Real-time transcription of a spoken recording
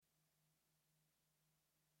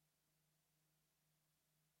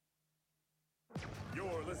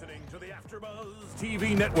You're listening to the AfterBuzz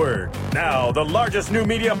TV Network, now the largest new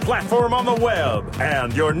media platform on the web,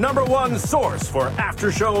 and your number one source for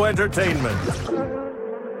after-show entertainment.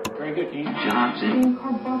 Very good, Keith. Johnson.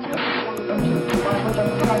 From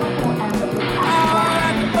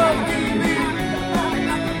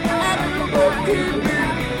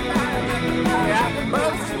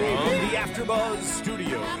the AfterBuzz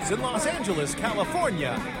Studios in Los Angeles,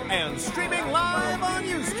 California, and streaming live on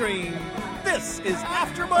Ustream, this is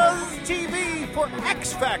AfterBuzz TV for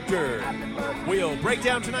X Factor. We'll break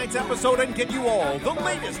down tonight's episode and get you all the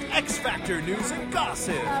latest X Factor news and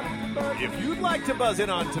gossip. If you'd like to buzz in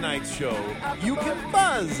on tonight's show, you can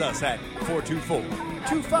buzz us at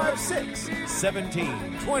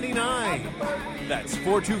 424-256-1729. That's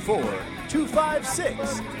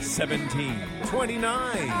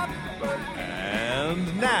 424-256-1729.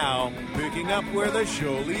 And now, picking up where the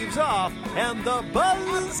show leaves off and the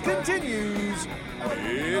buzz continues,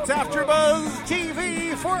 it's AfterBuzz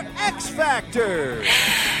TV for X Factor.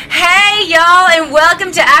 Hey, y'all, and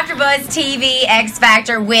welcome to AfterBuzz TV X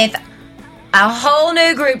Factor with a whole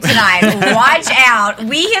new group tonight. Watch out.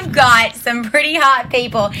 We have got some pretty hot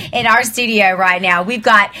people in our studio right now. We've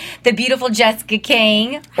got the beautiful Jessica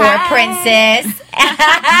King, or Princess,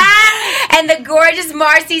 and the gorgeous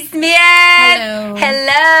Marcy Smith. Hello.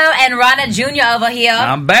 Hello. And Rana Jr. over here.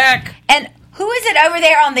 I'm back. And who is it over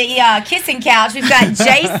there on the kissing couch? We've got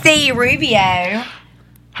JC Rubio.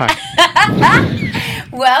 Hi.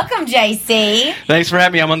 Welcome, JC. Thanks for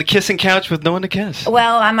having me. I'm on the kissing couch with no one to kiss.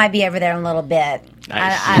 Well, I might be over there in a little bit.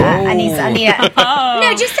 Nice. I need a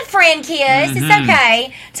no, just a friend kiss. It's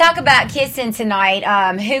okay. Talk about kissing tonight.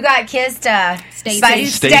 Who got kissed? Stacey. By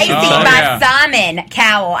Stacey. Oh, by yeah. Simon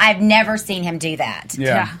Cowell. I've never seen him do that.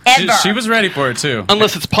 Yeah. Ever. She was ready for it, too.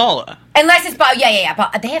 Unless it's Paula. Unless it's yeah.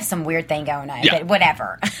 But they have some weird thing going on. Yeah. But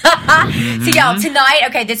whatever. So y'all, tonight,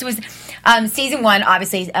 okay, this was season 1,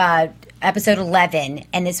 obviously. Episode 11,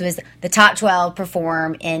 and this was the top 12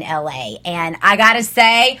 perform in LA. And I gotta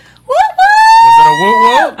say, woo woo! Was it a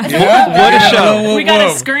woo-woo? Yeah. What a show. We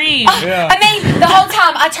got to scream. Yeah. I mean, the whole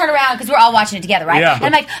time I turn around because we're all watching it together, right? Yeah. And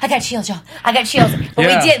I'm like, I got chills, y'all. I got chills. But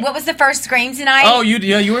Yeah. we did. What was the first scream tonight? Oh,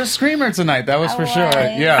 you were a screamer tonight. That was for sure. was.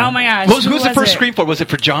 Yeah. Oh my gosh. Who's the first scream for? Was it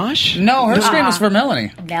for Josh? No, her scream was for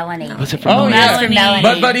Melanie. Melanie. Was it for Oh, Melanie? yeah. For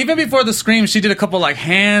Melanie. But even before the scream, she did a couple like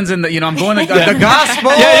hands and I'm going to the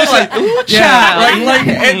gospel. Yeah, it's like, ooh,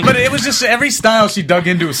 child. but it was just every style she dug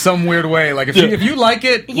into some weird way. Like if you like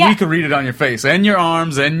it, Yeah. we could read it on your face and your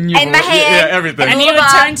arms and your And my hand. yeah, everything. And you would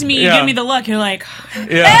turn to me, you Yeah. give me the look, you're like,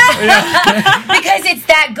 yeah. Because it's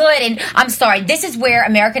that good. And I'm sorry, this is where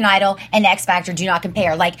American Idol and X Factor do not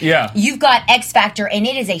compare. Like, Yeah. you've got X Factor, and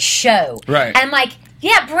it is a show. Right. And I'm like,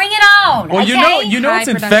 yeah, bring it on. Well, okay? you know, High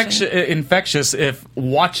it's production. infectious if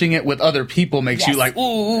watching it with other people makes you Yes. like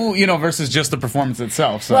ooh, versus just the performance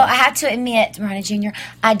itself. So. Well, I have to admit, Rana Jr.,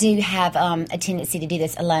 I do have a tendency to do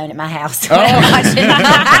this alone at my house. Oh.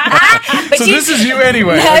 But so this is you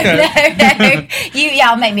anyway. No, Okay. no.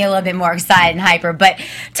 Y'all make me a little bit more excited and hyper. But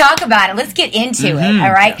talk about it. Let's get into it,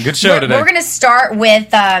 all right? Good show today. We're going to start with,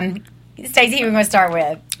 Stacey, who we're going to start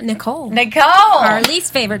with? Nicole. Nicole. Our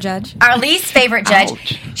least favorite judge. Our least favorite judge.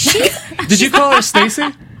 Ouch. She's... Did you call her Stacy?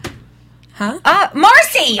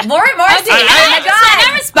 Marcy. Lauren Marcy. Oh, my God. I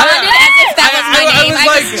responded as if that was my I name. was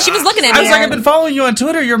like- She was looking at me. I was like, I've been following you on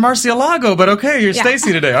Twitter. You're Marcialago, but okay, you're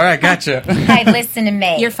Stacy today. All right, gotcha. Hey, listen to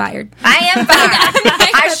me. You're fired. I am fired.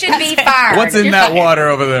 I should be fired. What's in that water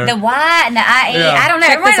over there? The Y and the IE. Yeah. I don't know.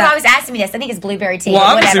 Check Everyone this is out. always asking me this. I think it's blueberry tea. Well, or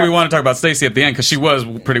obviously whatever. we want to talk about Stacy at the end because she was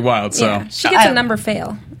pretty wild. So Yeah. She gets a number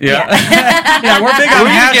fail. yeah, yeah, we're big on We're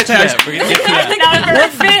gonna get to hashtags. that. We're gonna get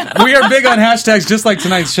to that. We are big on hashtags, just like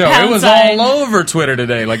tonight's show. It was Outside. all over Twitter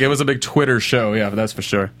today. Like it was a big Twitter show. Yeah, that's for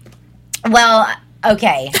sure. Well,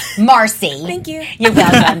 okay. Marcy. Thank you. You're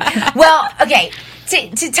welcome. Well, okay.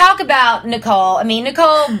 To talk about Nicole, I mean,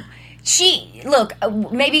 Nicole,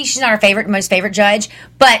 maybe she's not our most favorite judge,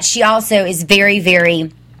 but she also is very,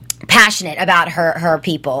 very passionate about her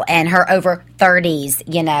people and her over 30s,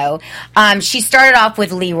 you know. She started off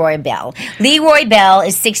with Leroy Bell. Leroy Bell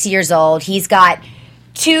is 60 years old. He's got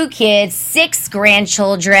 2 kids, 6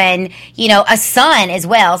 grandchildren, you know, a son as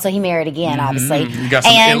well. So he married again, obviously. You got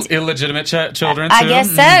some illegitimate children too. I guess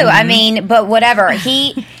so. I mean, but whatever.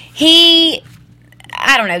 He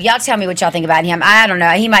I don't know. Y'all tell me what y'all think about him. I don't know.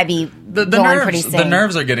 He might be The going pretty soon. the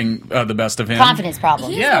nerves are getting the best of him. Confidence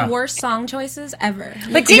problem. He has the worst song choices ever.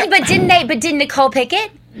 But didn't Nicole pick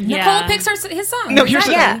it? Nicole picks his song. No, here's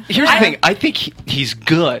Exactly. the thing. I think he's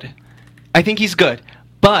good. I think he's good.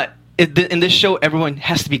 But in this show, everyone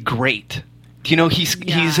has to be great. You know, he's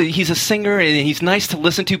a singer and he's nice to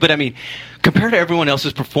listen to, but I mean, compared to everyone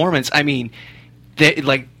else's performance, I mean, they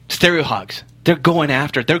like Stereo Hogs. They're going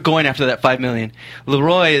after that $5 million.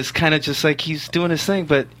 Leroy is kind of just like he's doing his thing,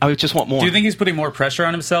 but I just want more. Do you think he's putting more pressure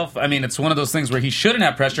on himself? I mean, it's one of those things where he shouldn't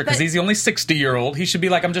have pressure because he's the only 60-year-old. He should be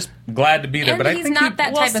like, I'm just glad to be there. And But he's I think not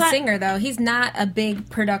that type of singer, though. He's not a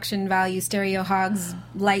big production value, Stereo Hogs,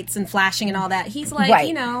 lights and flashing and all that. He's like, Right.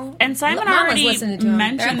 you know. And Simon Mama's already listening to him. They're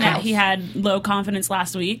at mentioned the that house. he had low confidence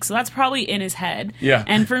last week, so that's probably in his head. Yeah.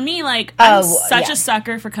 And for me, like, I'm Oh, such yeah. a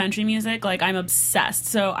sucker for country music. Like, I'm obsessed.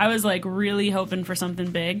 So I was, like, really hoping for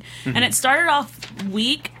something big. Mm-hmm. And it started off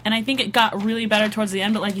weak, and I think it got really better towards the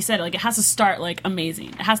end. But like you said, like, it has to start, like, amazing.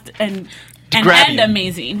 It has to and grab end you.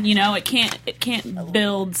 amazing. You know, it can't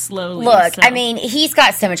build slowly. Look, so. I mean, he's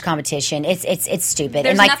got so much competition. It's stupid. There's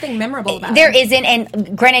and like, nothing memorable about there it. isn't.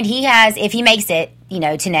 And granted, he has. If he makes it, you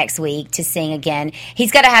know, to next week to sing again,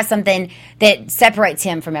 he's got to have something that separates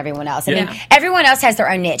him from everyone else. I Yeah. mean, everyone else has their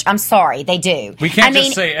own niche. I'm sorry, they do. we can't I mean,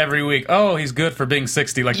 just say every week, oh, he's good for being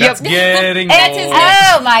 60. Like, Yep. that's getting That's old.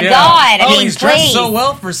 oh my Yeah. God! I Oh, mean, he's please. dressed so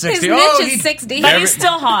well for 60. His oh, niche he- is 60. but he's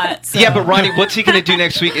still hot. So. Yeah, but Ronnie, what's he going to do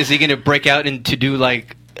next week? Is he going to break out and to do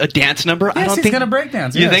like a dance number? I Yes, don't he's think going to break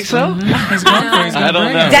dance. You yes. think so? Mhm. He's going for it. He's gonna I don't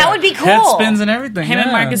break know. dance. That would be cool. Head spins and everything. Him and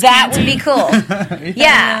yeah. Marcus That would be cool.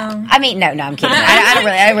 Yeah. I mean, no, I'm kidding.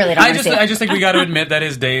 I really don't. I want to see it. just think we got to admit that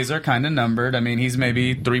his days are kind of numbered. I mean, he's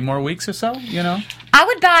maybe 3 more weeks or so, you know? I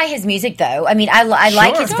would buy his music though. I mean, I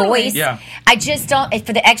like Sure. his Totally. voice. Yeah. I just don't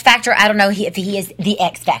for the X Factor. I don't know if he is the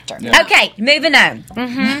X Factor. Yeah. Okay, moving on.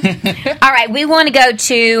 All right, we want to go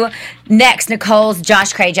to next. Nicole's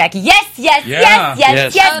Josh Krajak. Yes. Yes.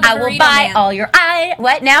 I the will Burrito buy Man. all your eye.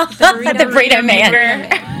 What now? The Burrito Man.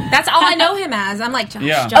 That's all I know him as. I'm like, Josh,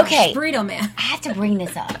 Yeah. Josh, Okay. Burrito Man. I have to bring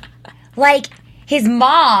this up. Like his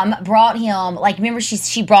mom brought him. Like remember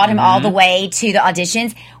she brought him all the way to the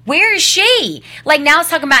auditions. Where is she? Like now it's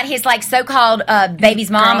talking about his like so-called baby's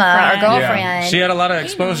mama or Girlfriend. girlfriend. Yeah. She had a lot of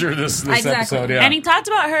exposure this Exactly. episode, yeah. And he talked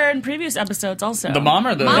about her in previous episodes also. the mom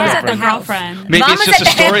or the Mom's at the the girlfriend? house. girlfriend. Maybe Mama's it's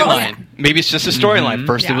just a at the house. storyline. Maybe it's just a storyline.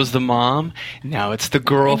 First it Yeah. was the mom, now it's the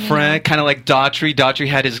girlfriend. Kind of like Daughtry. Daughtry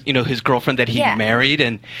had his girlfriend that he Yeah. married,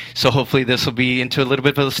 and so hopefully this will be into a little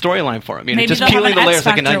bit of a storyline for him. You know, Maybe just they'll have peeling an the X layers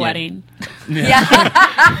like an Factor onion. wedding.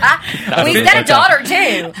 Well, he's got a daughter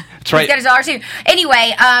too. That's right. He's got his daughter too.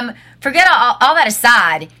 Anyway, forget all that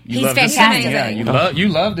aside. You He's loved his fantastic. singing, yeah. You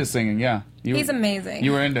loved his singing, yeah. He's amazing.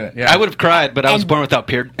 You were into it, yeah. I would have cried, but I was And- born without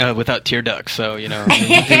tear ducts, so you know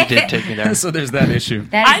he did take me there. So there's that issue.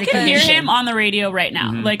 That is I the can hear condition. him on the radio right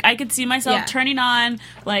now. Like I could see myself Yeah. turning on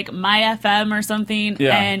like my FM or something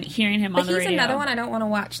Yeah. and hearing him But on the he's radio. another one I don't want to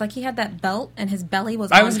watch. Like he had that belt and his belly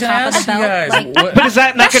was I on was top going to of the ask you belt. guys. Like, what- But is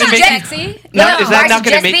that not that's going to not make sexy. No, No, is that not Marcy, going to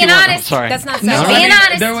just make being you? honest. Sorry. That's not No, sexy. being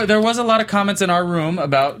honest. There was a lot of comments in our room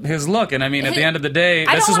about his look, and I mean, at the end of the day,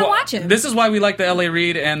 I this don't is wanna why watch him. this is why we like the L.A.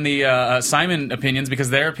 Reid and the Simon opinions, because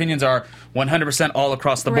their opinions are 100% all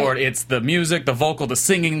across the Right. board. It's the music, the vocal, the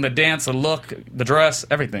singing, the dance, the look, the dress,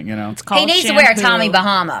 everything. You know. He Called needs to wear a shampoo. Tommy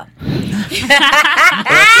Bahama. He Well, needs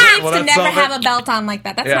to that's never all have that- a belt on like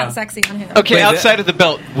that. That's Yeah. not sexy on him. Okay, Wait, outside of the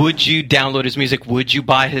belt, would you download his music? Would you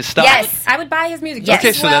buy his stuff? Yes. I would buy his music Yes. just Okay,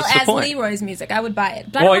 as so well that's the as point. Leroy's music. I would buy it.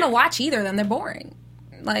 But Well, I don't want to watch either of them. They're boring.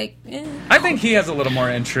 Like, I think he has a little more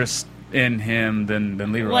interest in him than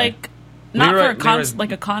Leroy. like not Leroy- for a Leroy's-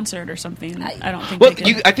 like a concert or something. I don't think. Well,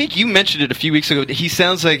 they could. I think you mentioned it a few weeks ago. He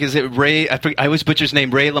sounds like, is it Ray? I always butcher his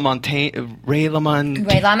name. Ray LaMontagne. Ray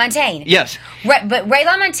LaMontagne. Yes. But Ray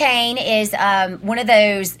LaMontagne is one of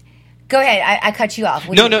those. Go ahead. I cut you off.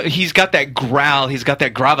 No. He's got that growl. He's got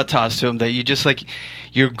that gravitas to him that you just like.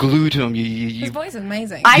 You're glued to him. his You voice is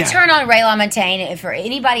amazing. I Yeah. turn on Ray LaMontagne. For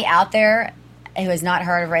anybody out there who has not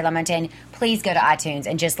heard of Ray LaMontagne, please go to iTunes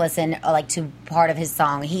and just listen like to part of his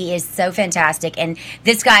song. He is so fantastic, and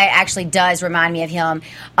this guy actually does remind me of him,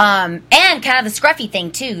 and kind of the scruffy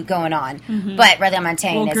thing too going on. But Ray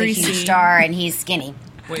LaMontagne is greasy. a huge star, and he's skinny.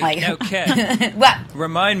 Wait, Like- now, Kat, What?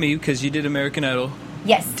 remind me, because you did American Idol,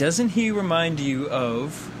 Yes. doesn't he remind you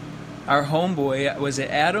of our homeboy, was it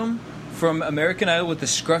Adam from American Idol with the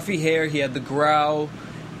scruffy hair? He had the growl.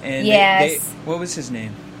 And Yes. what was his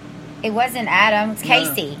name? It wasn't Adam. It's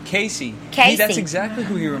Casey. Casey. Casey. That's exactly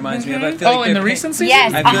who he reminds me of. I feel Oh, like in they're the recent season?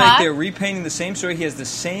 Yes. I feel like Uh-huh. they're repainting the same story. He has the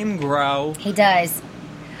same growl. He does.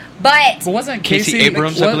 But But wasn't Casey Casey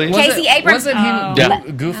Abrams, I believe? Casey Abrams- Wasn't him Oh. Yeah.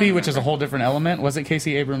 goofy, which is a whole different element? Was it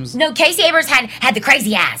Casey Abrams? no, Casey Abrams had the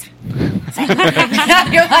crazy eyes.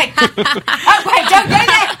 You're like, oh wait, don't do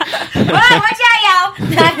that. Oh, watch out, y'all.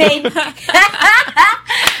 I mean,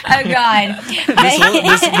 oh god.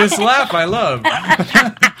 This laugh I love.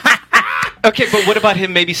 Okay, but what about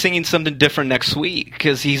him maybe singing something different next week?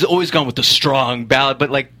 Because he's always gone with the strong ballad, but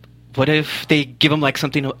like, what if they give him like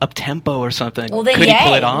something up tempo or something? Well, then could he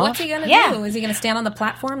pull yay. it off? What's he gonna Yeah. do? Is he gonna stand on the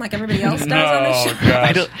platform like everybody else does No, on this show? gosh.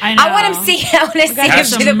 I don't. I know. I want to see him have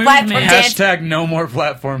some do the platform movement. dance. Hashtag no more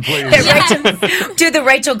platform, please. Do the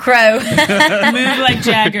Rachel Crow. Move like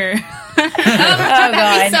Jagger. Oh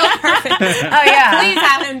god. So perfect. Oh yeah. Please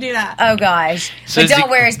have him do that. Oh gosh. So but is he- don't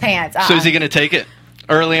wear his pants. So is he going to take it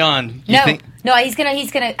early on? You No. think? No, he's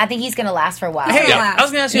gonna. I think he's gonna last for a while. Hey, Yeah. I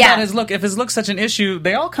was going to ask you Yeah. about his look. If his look's such an issue,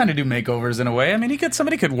 they all kind of do makeovers in a way. I mean,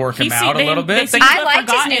 somebody could work him out a little bit. I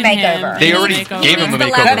liked his new makeover. They already gave him a The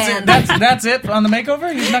makeover. lap That's band. it. That's it on the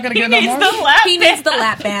makeover. He's not going to He get no needs more. the lap. He needs the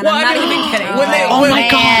lap band. Well, I'm I not mean, even kidding. When they, Oh, when,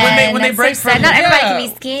 man, when they that's break so for sad. Not everybody yeah. can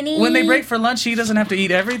be skinny. When they break for lunch, he doesn't have to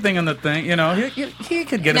eat everything on the thing. You know, he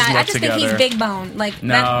could get No, his I look just together. think he's big bone. Like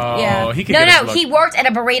No, that. Yeah. he could No, get his no, look. he worked at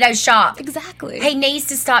a burrito shop. Exactly. He needs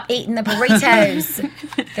to stop eating the burritos.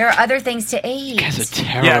 There are other things to eat. Guys are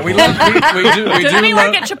terrible. Yeah, we love. We do. We Does do he love.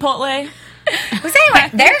 work at Chipotle? Well, anyway,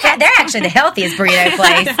 they're actually the healthiest burrito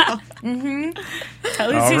place. At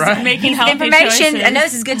least All he's right. making healthy Information. choices. I know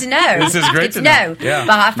this is good to know. This is great Good to know. Yeah.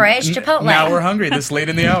 Baja Fresh Chipotle. Now we're hungry this late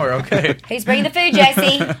in the hour. Okay. Who's bringing the food,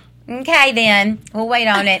 Jesse? Okay, then we'll wait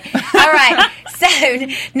on it. All right. So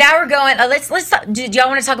now we're going. Let's talk, do y'all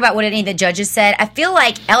want to talk about what any of the judges said? I feel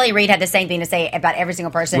like Ellie Reed had the same thing to say about every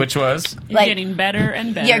single person. Which was? You're like- getting better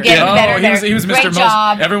and better. You're getting Oh, better. he was better. Mr. Great Most.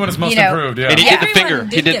 job. Everyone is most You know, improved. Yeah. And he did the Everyone finger.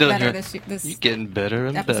 did He did get the. better this He's getting better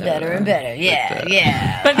and episode. better. Better and better. Yeah,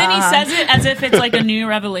 yeah. But then he says it as if it's like a new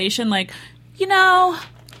revelation. Like, you know,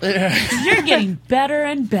 you're getting better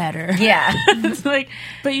and better. Yeah. It's like,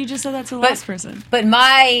 but you just said that to the last person. But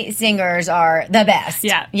my singers are the best.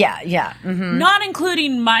 Yeah. Yeah, yeah. Mhm. Not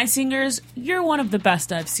including my singers, you're one of the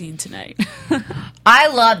best I've seen tonight. I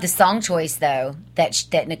love the song choice, though, that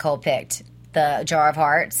Nicole picked. The Jar of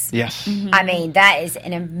Hearts. Yes. I mean, that is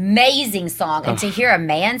an amazing song. And to hear a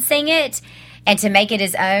man sing it and to make it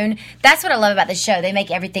his own, that's what I love about the show. They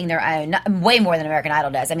make everything their own, way more than American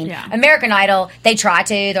Idol does. I mean, Yeah. American Idol, they try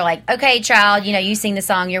to. They're like, okay, child, you sing the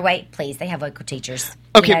song your way. Please, they have vocal teachers.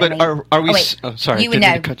 You Okay, know but what I mean? are we? Oh, wait. Sorry, You would didn't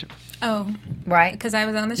mean know, to cut you. Oh, right? because I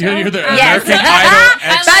was on the show. You're the Yes. American Idol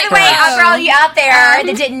expert. By the way, for all you out there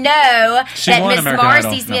that didn't know She that won Miss American Marcy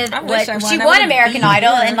Idol. Smith, I wish I won. she I won would've American been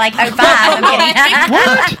Idol here. in like 05.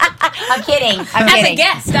 I'm kidding. I'm As kidding. a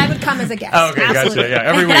guest, I would come as a guest. Oh, okay, Absolutely. gotcha. Yeah,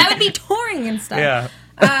 every But week. I would be touring and stuff. Yeah.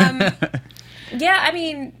 Yeah, I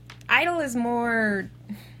mean, Idol is more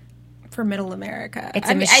for middle America. It's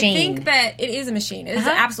a I mean, machine. I think that it is a machine. It is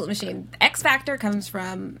an absolute machine. X Factor comes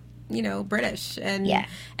from, British, and Yeah.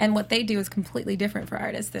 and what they do is completely different for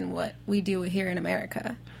artists than what we do here in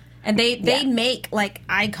America. And they make like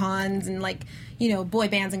icons and like boy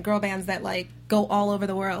bands and girl bands that like go all over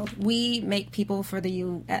the world. We make people for the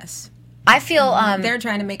U.S. I feel They're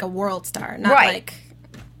trying to make a world star, not Right. like.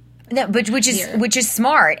 no, but which is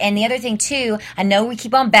smart. And the other thing too, I know we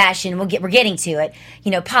keep on bashing. We're getting to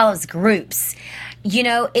it. Paula's groups.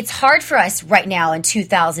 It's hard for us right now in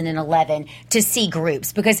 2011 to see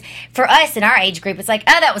groups because for us in our age group, it's like,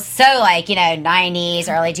 oh, that was so like 90s,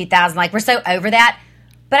 early 2000s. Like we're so over that.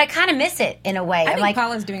 But I kind of miss it in a way. I I'm think like,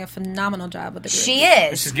 Paula's doing a phenomenal job with the group. she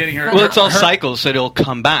is. She's getting her. Well, it's all her- cycles, so it'll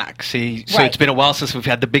come back. See, so Right. it's been a while since we've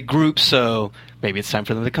had the big groups, so maybe it's time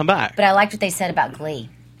for them to come back. But I liked what they said about Glee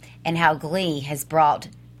and how Glee has brought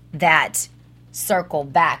that circle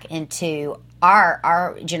back into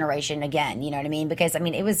our generation again. You know what I mean? Because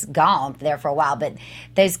it was gone there for a while. But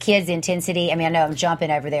those kids' intensity. I know I'm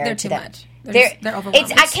jumping over there. They're to too that. much. They're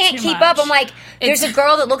overwhelming. I can't Too keep much. up. I'm like, there's a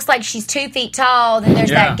girl that looks like she's 2 feet tall. Then there's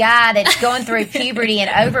Yeah. that guy that's going through puberty and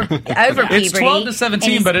over puberty. It's 12 to and 17,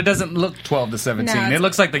 he's- but it doesn't look 12 to 17. No, it's- It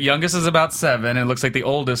looks like the youngest is about 7, and it looks like the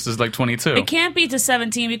oldest is like 22. It can't be to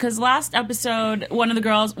 17 because last episode, one of the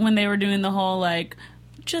girls, when they were doing the whole like,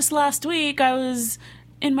 just last week I was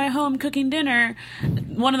in my home cooking dinner,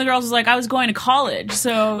 one of the girls was like, I was going to college.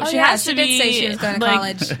 So she yeah, has she to did be say she was going to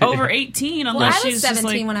like, college. over 18 Well, unless I was she's 17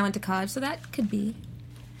 just like, when I went to college, so that could be.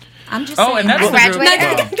 I'm just Oh, saying. and that's I the group.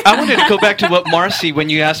 graduated. I wanted to go back to what Marcy,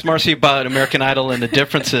 when you asked Marcy about American Idol and the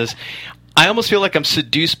differences, I almost feel like I'm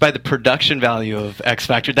seduced by the production value of X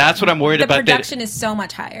Factor. That's what I'm worried the about. production is so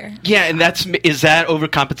much higher. Yeah, and is that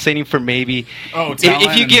overcompensating for maybe talent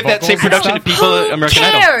if you give and that same vocals and production to stuff? people at Who American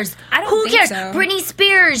Idol? cares? I don't Who think cares? so. Britney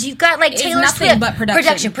Spears. You've got like It's Taylor nothing Swift. but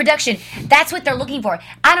production. Production. That's what they're looking for.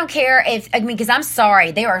 I don't care because I'm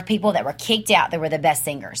sorry, there are people that were kicked out that were the best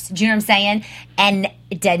singers. Do you know what I'm saying? And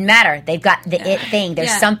it doesn't matter. They've got the it thing.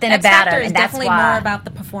 There's something X about Factor them, is and that's definitely why more about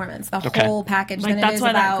the performance, the whole package, Like, than it that's is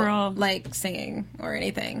why that about girl- like singing or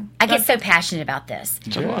anything. I get so passionate about this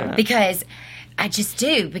because I just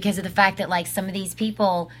do, because of the fact that like some of these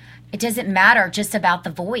people, it doesn't matter just about the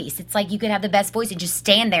voice. It's like you could have the best voice and just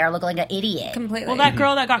stand there looking like an idiot. Completely. Well, that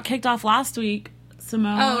girl that got kicked off last week,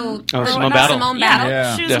 Simone. Simone Battle. Simone Yeah, Battle.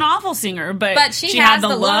 Yeah. she was an awful singer, but she had has the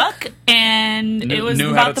the look, and it was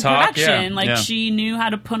Knew how about to the talk, production. yeah, Like yeah. she knew how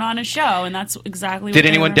to put on a show, and that's exactly. Did what they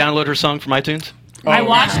anyone were- download her song from iTunes? I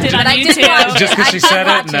watched it on But I did watch YouTube. it. Just because she I did said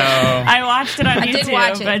watch it? it. No. I watched it on I did YouTube,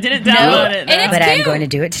 watch it. but I didn't download it. And though. it's But I'm cute. going to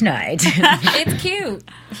do it tonight. It's cute.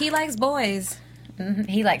 He likes boys.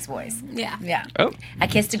 He likes boys. Yeah. Yeah. Oh. I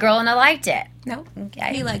kissed a girl and I liked it. No.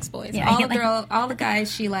 Okay. He likes boys. Yeah, all he all the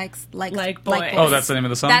guys she likes Like boys. Oh, that's the name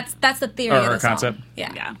of the song? That's the theory Or of her the song. concept.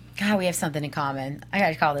 Yeah. Yeah. God, we have something in common. I got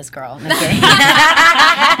to call this girl. No, I'm kidding.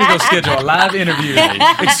 We're going to schedule a live interview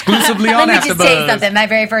exclusively on Let me just tell you AfterBuzz. something. My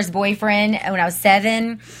very first boyfriend, when I was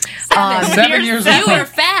 7, 7 years You old. were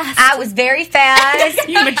fast. I was very fast.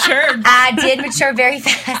 You matured. I did mature very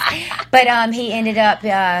fast. But he ended up,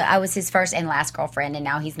 I was his first and last girlfriend, and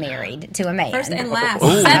now he's married to a man. First and last.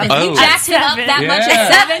 Ooh. 7. Oh. You jacked him up that much Yeah.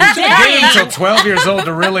 at 7. It took me until 12 years old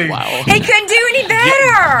to really. He couldn't do any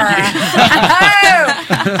better.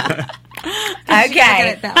 Look Okay. at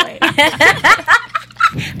it that way.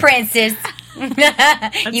 Princess.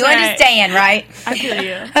 You right. understand, right? I feel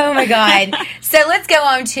you. Oh my God. So let's go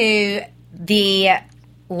on to the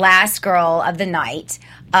last girl of the night.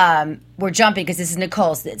 We're jumping because this is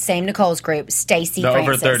Nicole's, the same Nicole's group, Stacey The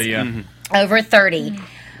Francis. over 30, yeah. Over 30.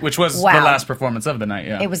 Which was Wow. the last performance of the night,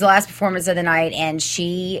 yeah. It was the last performance of the night, and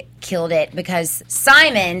she killed it because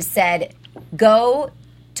Simon said, go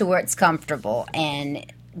to where it's comfortable, and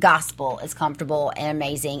gospel is comfortable and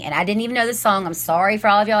amazing. And I didn't even know the song. I'm sorry for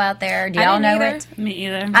all of y'all out there. Do I y'all didn't know either. it? Me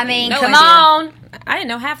either. I mean, No come idea. on. I didn't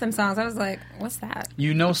know half them songs. I was like, what's that?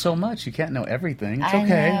 You know so much. You can't know everything. It's I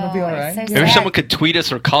okay. know, It'll be all it's right. so Maybe sad. someone could tweet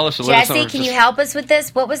us or call us or let us know. Jesse, can you help us with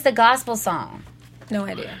this? What was the gospel song? No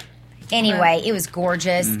idea. Anyway, it was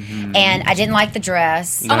gorgeous, Mm-hmm. and I didn't like the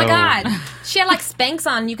dress. Oh my No. God. She had like Spanx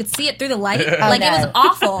on. You could see it through the light. Like no. it was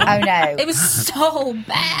awful. Oh, no. It was so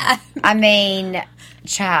bad. I mean,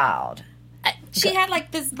 child. She had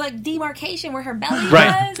like this like demarcation where her belly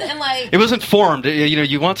Right. was, and like It wasn't formed. You know,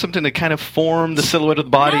 you want something to kind of form the silhouette of the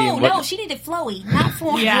body. no, and what, no, she needed flowy, not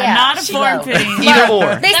formed. yeah, Yeah, not a she form low. fitting. Either or.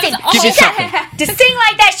 Listen, Give you something. to sing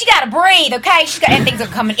like that, she got to breathe, okay? She got, and things are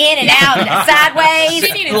coming in and out and sideways.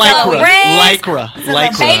 She needed Little flowy. rings, Lycra. baby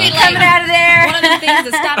Lycra. coming out of there. One of the things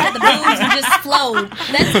that stopped at the boobs and just flowed.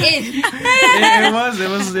 That's it.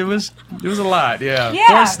 It was a lot, yeah. Yeah.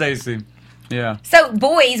 Poor Stacey. Yeah. So,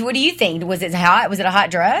 boys, what do you think? Was it hot? Was it a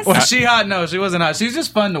hot dress? Was she hot? No, she wasn't hot. She's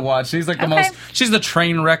just fun to watch. She's like the Okay. most. She's the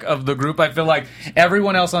train wreck of the group. I feel like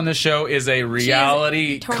everyone else on this show is a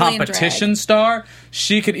reality totally in competition star.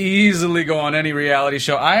 She could easily go on any reality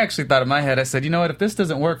show. I actually thought in my head, I said, you know what? If this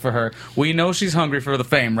doesn't work for her, we know she's hungry for the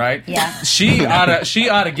fame, right? Yeah. She ought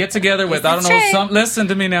to get together with I don't know true. some. Listen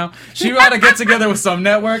to me now. She ought to get together with some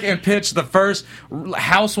network and pitch the first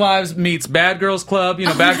Housewives meets Bad Girls Club. You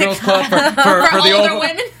know, Bad Girls Club for For the older old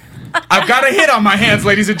women. I've got a hit on my hands,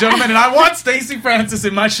 ladies and gentlemen, and I want Stacey Francis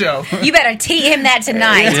in my show. You better tee him that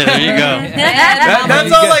tonight. Yeah, there you go.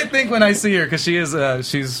 That's all I think when I see her, because she is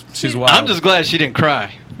she's wild. I'm just glad she didn't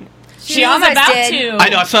cry. She was almost about did. to. I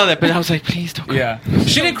know, I saw that, but I was like, please don't cry. Yeah,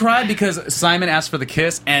 she didn't cry because Simon asked for the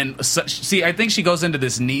kiss, and see, I think she goes into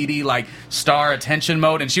this needy, like star attention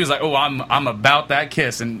mode, and she was like, "Oh, I'm about that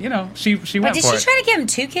kiss," and you know, she But went did for she it. try to give him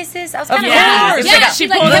 2 kisses? I was kind of Yeah. confused. Yeah, Yeah, she she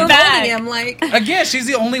like pulled it holding back. him like Again, she's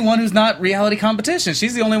the only one who's not reality competition.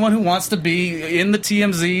 She's the only one who wants to be in the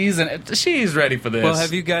TMZs, and she's ready for this. Well,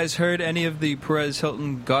 have you guys heard any of the Perez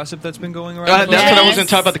Hilton gossip that's been going around? That's what I was Yes. going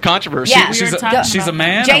to talk about, the controversy. Yeah. She's We were talking she's a about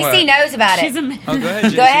man. or JC what? knows about it. She's a man. Oh, go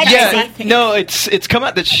ahead, Go ahead, Yeah, JC. no, it's come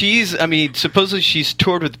out that supposedly she's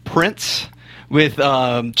toured with Prince. With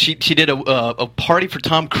she did a party for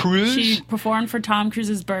Tom Cruise. She performed for Tom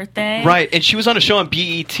Cruise's birthday. Right, and she was on a show on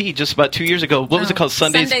BET just about 2 years ago. What was it called?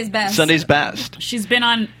 Sunday's Best. Sunday's Best. She's been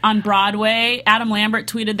on Broadway. Adam Lambert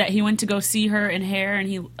tweeted that he went to go see her in Hair,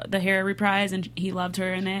 and the Hair reprise, and he loved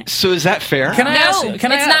her in it. So is that fair? Can I ask? no,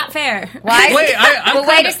 Can I it's ask- not fair. Why? Wait, I'm well,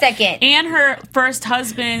 wait kinda- a second. And her first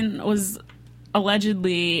husband was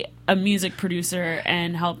allegedly a music producer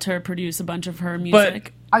and helped her produce a bunch of her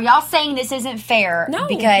music. Are y'all saying this isn't fair? No.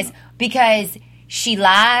 Because she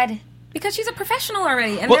lied? Because she's a professional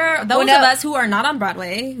already. And Well- there are those no. of us who are not on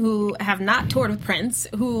Broadway, who have not toured with Prince,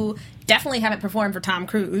 who definitely haven't performed for Tom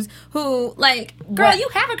Cruise, who, like, girl, But- you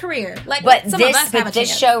have a career. Like, But some of us have a this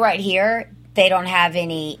chance. show right here, they don't have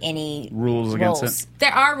any Rules against it.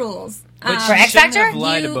 There are rules. But For she X shouldn't Factor? have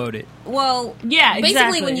lied You- about it. Well, Yeah, basically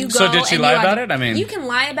exactly. when you go, So did she and lie you're about it? I mean- you can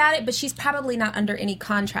lie about it, but she's probably not under any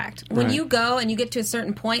contract. When Right. you go and you get to a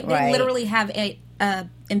certain point, they Right. literally have a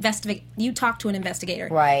you talk to an investigator,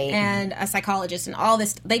 Right. and a psychologist, and all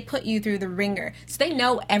this. They put you through the ringer, so they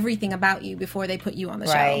know everything about you before they put you on the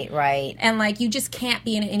show. Right. And like, you just can't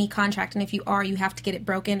be in any contract, and if you are, you have to get it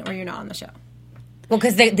broken, or you're not on the show. Well,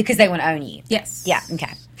 because they want to own you. Yes. Yeah.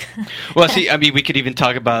 Okay. Well, see, I mean, we could even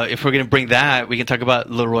talk about, if we're going to bring that, we can talk about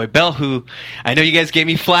Leroy Bell, who I know you guys gave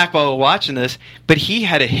me flack while watching this, but he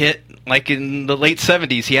had a hit like in the late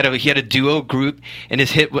 70s. He had a duo group, and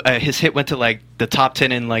his hit went to like the top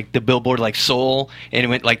 10 in like the Billboard like Soul, and it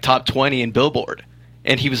went like top 20 in Billboard,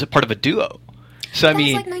 and he was a part of a duo. So I That mean,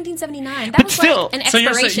 was like 1979. That but was still- like an So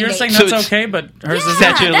expiration you're date. saying So that's it's- okay, but hers is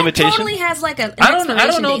statute of that limitation? totally has like an I don't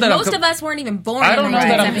expiration know date. that I'm Most com- of us weren't even born I in don't know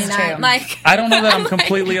that I'm- 1979. Like, I don't know that I'm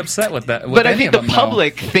completely upset with that. With but I any think of the them, no.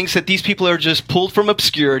 public thinks that these people are just pulled from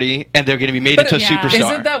obscurity and they're going to be made into a yeah. superstar.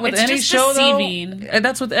 Isn't that with It's any just show deceiving. though?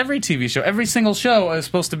 That's with every TV show. Every single show is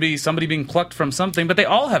supposed to be somebody being plucked from something, but they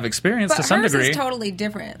all have experience but to some hers degree. is totally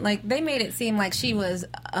different. Like, they made it seem like she was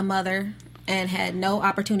a mother and had no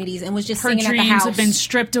opportunities and was just Her singing at the dreams house. have been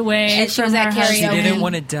stripped away. And she from was at her karaoke. She husband. didn't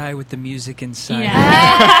want to die with the music inside.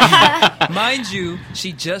 Yeah. Mind you,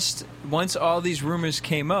 she just, once all these rumors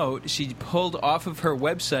came out, she pulled off of her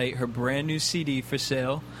website her brand new CD for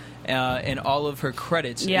sale and all of her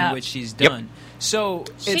credits Yeah. in which she's Yep. done. So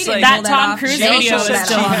She it's didn't like that pull that Tom off. Cruise She she video also pulled said that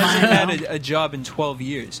she off. hasn't had a job in 12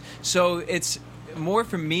 years. So it's more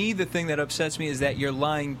for me, the thing that upsets me is that you're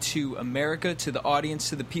lying to America, to the audience,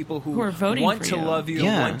 to the people who are voting want for to you. love you,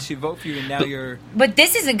 Yeah. want to vote for you, and now you're... But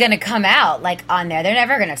this isn't going to come out like on there. They're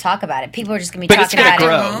never going to talk about it. People are just going to be But it's talking gonna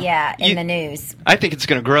about grow. it. Yeah, in You- the news. I think it's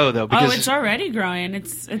going to grow though Oh, because it's already growing.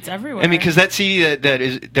 It's everywhere. I mean, because that CD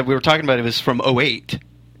that we were talking about, it was from 2008.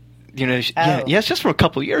 You know, Oh. yeah, it's just from a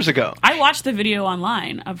couple years ago. I watched the video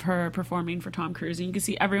online of her performing for Tom Cruise, and you can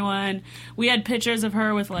see everyone. We had pictures of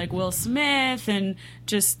her with like Will Smith and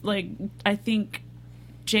just like I think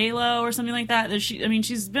J-Lo or something like that. That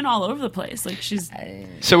she's been all over the place. Like she's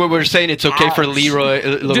So what we're saying, it's okay for Ouch.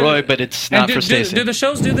 Leroy, but it's not for Stacey. Do the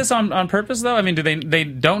shows do this on purpose though? I mean, do they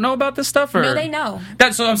don't know about this stuff or No, they know.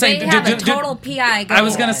 That's what I'm saying. They have a total PI I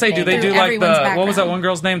was going gonna say, do they through do like everyone's what was that background. one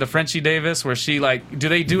girl's name, the Frenchie Davis, where she like, do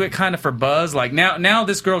they do it kind of for buzz? Like now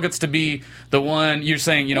this girl gets to be the one you're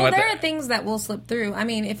saying, you know Well, what? there are things that will slip through. I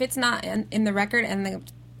mean, if it's not in the record and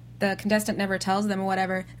the contestant never tells them or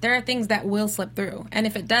whatever, there are things that will slip through. And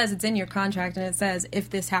if it does, it's in your contract and it says,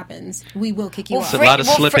 if this happens, we will kick you off. a lot of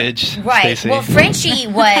slippage, right? Stacey. Well, Frenchie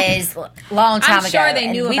was a long time I'm ago. sure they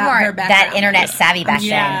and knew we about weren't her that background. internet savvy back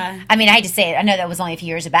Yeah. then. I mean, I hate to say it. I know that was only a few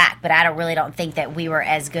years back, but I really don't think that we were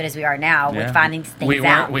as good as we are now Yeah. with finding things we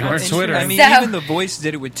out. weren't Twitter. I mean, So- even The Voice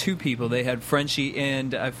did it with two people. They had Frenchie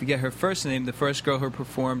and I forget her first name, the first girl who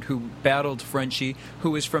performed, who battled Frenchie,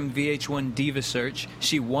 who was from VH1 Diva Search.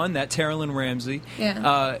 She won that, Terilyn Ramsey.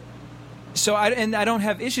 Yeah. So I don't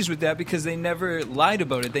have issues with that because they never lied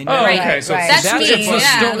about it. They Oh, never. okay. So Right. That's That's me. it's the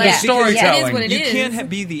Yeah, sto- like, the storytelling. It is what it You is. can't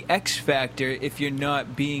be the X factor if you're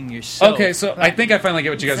not being yourself. Okay, so I think I finally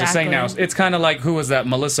get what you guys are saying now. Exactly. It's kind of like, who was that?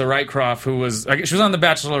 Melissa Rycroft, who was she was on The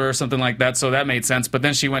Bachelor or something like that, so that made sense. But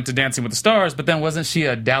then she went to Dancing with the Stars, but then wasn't she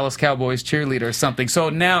a Dallas Cowboys cheerleader or something? So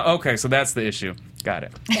now, okay, so that's the issue. Got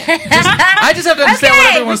it. I just have to understand what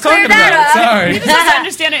Okay, everyone's we talking cleared that about. up. Sorry. he just doesn't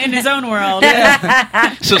understand it in his own world.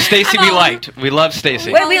 So Stacey, we liked. We love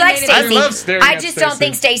Stacey. Well, we like Made it- I Stacey. love staring I at just don't Stacey.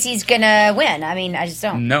 think Stacey's gonna win. I mean, I just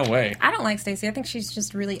don't. No way. I don't like Stacey. I think she's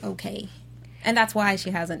just really okay. And that's why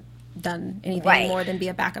she hasn't done anything Right. more than be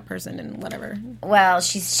a backup person and whatever. Well,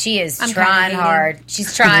 she is I'm trying kinda hard.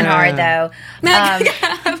 She's trying hard though.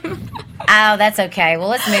 Oh, that's okay. Well,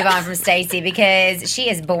 let's move on from Stacey because she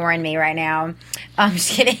is boring me right now. I'm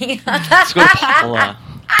just kidding. Let's go to Paula.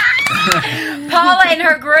 Paula and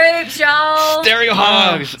her group, y'all. Stereo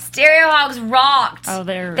Hogs. Stereo Hogs rocked. Oh,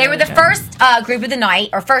 they were really the good. first group of the night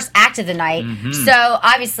or first act of the night. So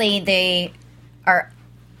obviously they are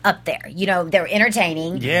up there. You know, they were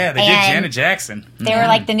entertaining. Yeah, they did And Janet Jackson. They were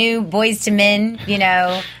like the new Boys to Men. You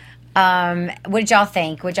know. What did y'all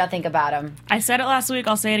think? What did y'all think about them? I said it last week.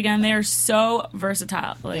 I'll say it again. They are so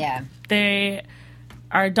versatile. Like, Yeah. they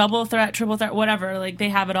are double threat, triple threat, whatever. Like they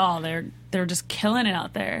have it all. They're just killing it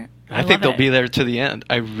out there. I think love they'll it. be there to the end.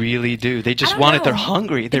 I really do. They just I don't want it. know. They're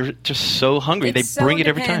hungry. They're just so hungry. It They so bring it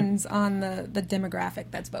every time. depends on the demographic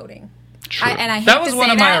that's voting. True. I hate That was to one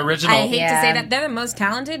say of my that. original- I hate to Yeah. say that they're the most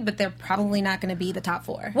talented, but they're probably not going to be the top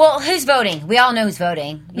four. Well, who's voting? We all know who's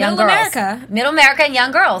voting. Young Middle girls. America. Middle America and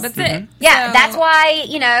young girls. That's it. Yeah, So- that's why,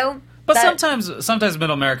 you know. But sometimes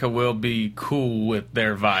Middle America will be cool with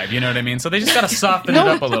their vibe. You know what I mean? So they just got to soften it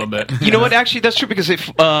up a little bit. You know what? Actually, that's true because if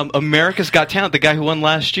America's Got Talent, the guy who won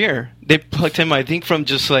last year, they plucked him, I think, from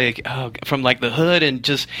just from the hood and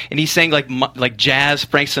he sang like jazz,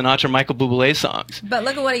 Frank Sinatra, Michael Bublé songs. But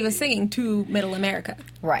look at what he was singing to Middle America.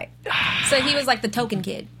 Right. So he was like the token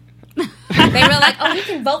kid. They were like, oh, we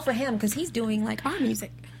can vote for him because he's doing like our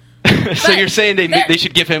music. So you're saying they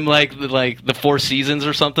should give him like the Four Seasons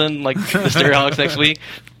or something, like the Stereohawks next week?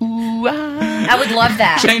 Ooh, I would love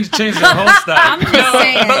that. Change their whole style. I'm just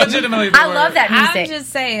saying. But legitimately, I love that music. I'm just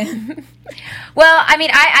saying. Well, I mean,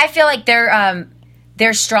 I feel like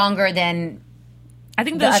they're stronger than. I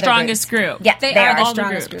think they're the strongest group. Yeah, they are the all the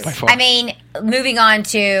strongest groups. group. I mean, moving on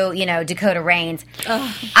to Dakota Reigns.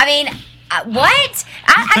 I mean, what?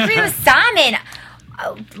 I agree with Simon.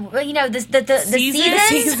 The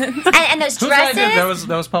seasons and those Whose dresses. idea?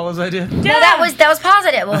 That was Paula's idea. No, that was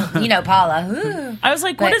positive. Well, Paula. Ooh. I was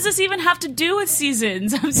like, what does this even have to do with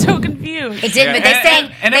seasons? I'm so confused. It did, but they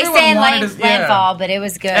sang Landfall, but it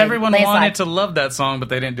was good. Everyone wanted to love that song, but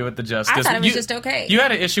they didn't do it the justice. I thought it was just okay. You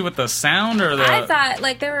had an issue with the sound or the... I thought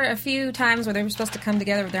there were a few times where they were supposed to come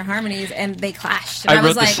together with their harmonies and they clashed. I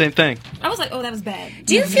wrote the same thing. I was like, oh, that was bad.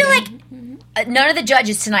 Do you feel like none of the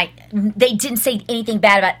judges tonight, they didn't say anything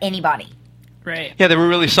bad about anybody? Right. Yeah, they were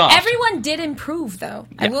really soft. Everyone did improve, though.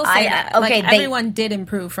 I will say that. Okay, everyone did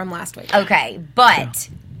improve from last week. Okay, but...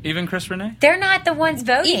 Even Chris Renee? They're not the ones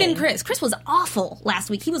voting. Even Chris. Chris was awful last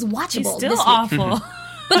week. He was watchable He's still this week. awful.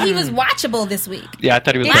 But he was watchable this week. Yeah, I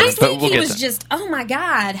thought he was Last good, week but we'll he get was to just, oh my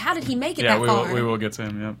God, how did he make it that far? We will get to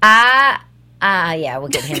him, yeah. Yeah, we'll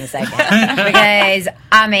get him in a second. Because,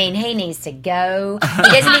 I mean, he needs to go. He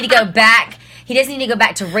doesn't need to go back. He doesn't need to go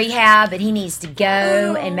back to rehab, but he needs to go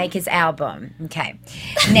and make his album. Okay.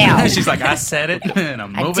 Now. She's like, I said it, and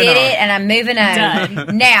I'm moving on. I did it, and I'm moving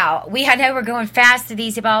on. Now, I know we're going fast to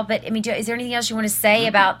these, but I mean, is there anything else you want to say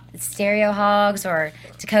about Stereohogs or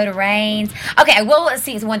Dakota Reigns? Okay, well, let's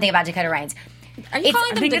see one thing about Dakota Reigns. Are you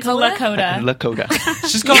calling them It's Dakota? Lakota.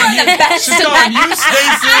 She's calling you Stacy.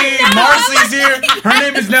 Marcy's here. Her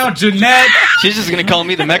name is now Jeanette. She's just going to call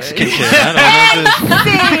me the Mexican kid. I don't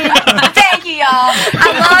know. Thank you, y'all.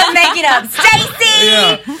 I love making up Stacy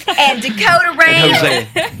and Dakota Reigns.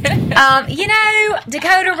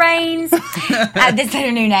 Dakota Reigns. This is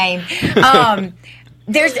her new name.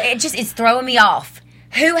 It's throwing me off.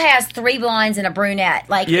 Who has 3 blondes and a brunette?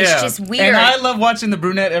 It's just weird. And I love watching the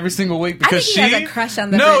brunette every single week because I think he has a crush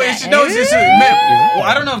on the brunette. brunette. It's just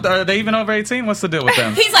I don't know are they even over 18? What's the deal with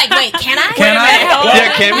them? He's like, wait, can I? Can I?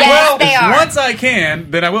 Yeah, can we? Yes, they are. Once I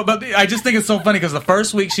can, then I will. But I just think it's so funny because the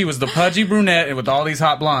first week she was the pudgy brunette and with all these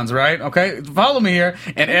hot blondes, right? Okay, follow me here.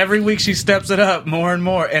 And every week she steps it up more and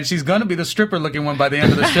more, and she's gonna be the stripper-looking one by the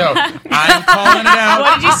end of the show. I'm calling it out.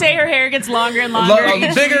 What did you say? Her hair gets longer and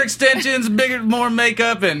longer. Bigger extensions, more makeup,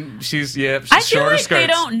 and she's I feel shorter like skirts. they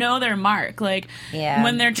don't know their mark.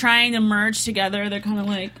 When they're trying to merge together, they're kind of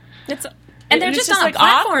like And they're just on a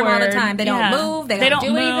platform all the time. They don't move. They don't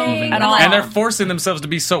do anything at all. And they're forcing themselves to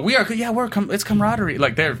be so. It's camaraderie.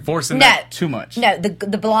 They're forcing that too much. No,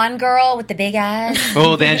 the blonde girl with the big eyes.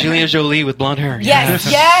 Oh, the Angelina Jolie with blonde hair. Yes.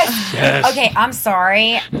 Okay, I'm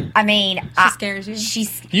sorry. I mean, she scares you.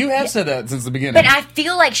 You have said that since the beginning. But I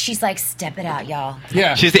feel like she's like, step it out, y'all.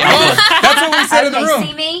 Yeah, she's the alpha. That's what we said in the room.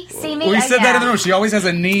 See me. We said that in the room. She always has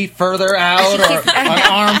a knee further out or an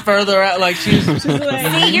arm further out. She's like,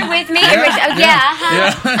 see, you're with me.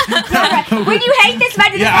 Yeah. When you hate this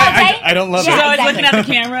about this all day, I don't love She's it. always looking at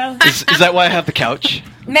the camera. Is that why I have the couch?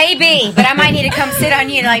 Maybe, but I might need to come sit on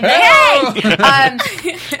you and hey.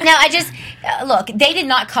 No, I just look. They did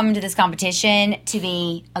not come to this competition to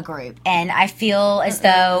be a group, and I feel as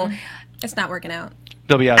though it's not working out.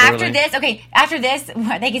 They'll be out after early. this. Okay, after this,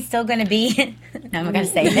 I think it's still going to be. No, I'm not going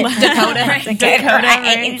to say it. Dakota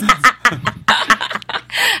Reigns.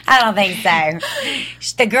 I don't think so.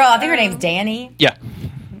 The girl, I think her name's Danny. Yeah.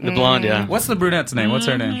 The blonde, yeah. What's the brunette's name? What's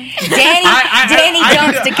her name? Danny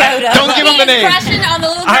Jones Dakota. Don't give him the name. Crushing on the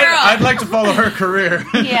little girl. I'd like to follow her career.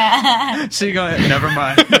 Yeah. She going, never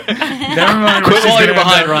mind. Never mind. Quit while you're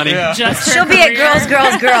behind, Ronnie. Yeah. She'll be at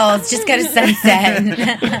Girls. Just go to Sunset.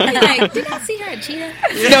 Did I see her at Cheetah?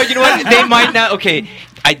 No, you know what? They might not. Okay,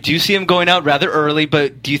 I do see them going out rather early,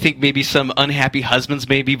 but do you think maybe some unhappy husbands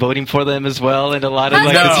may be voting for them as well? And a lot of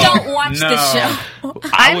Husbands don't watch the show.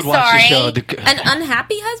 I would watch the show. An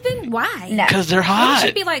unhappy husband? Why? No. Because they're hot. It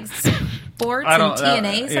should be like sports I and don't-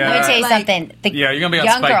 TNA. yeah. Let me tell you Like, something. The Yeah, you're gonna be on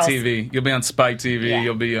young Spike girls, TV. You'll be on Spike TV. Yeah.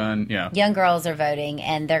 You'll be on Young girls are voting,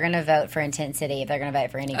 and they're going to vote for Intensity if they're going to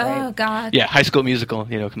vote for any group. Oh God. Yeah, High School Musical.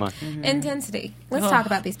 Come on. Intensity. Let's talk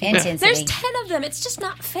about these people. Intensity. There's 10 of them. It's just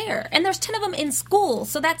not fair. And there's 10 of them in school.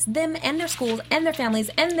 So that's them and their schools and their families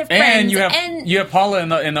and their friends. And you have Paula in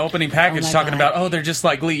the opening package Oh my talking God. about they're just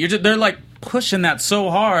like Glee. They're like pushing that so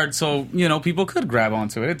hard, so people could grab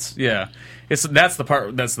onto it. That's the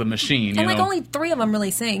part. That's the machine. and like only 3 of them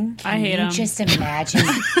really sing. I hate You him. just imagine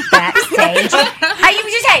backstage. You just hate him.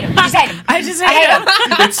 You just hate him. I just hate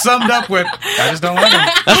him. It's summed up with I just don't like him.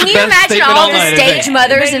 Can you best imagine statement all all the night, I stage think.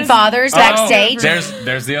 mothers and fathers backstage?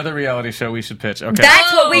 There's the other reality show we should pitch. Okay.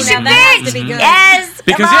 That's what we Oh, should now that has pitch. to be good. Yes.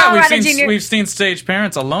 Because Come on, yeah, Rhonda Jr. we've seen stage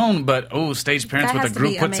parents alone, but stage parents That with has a to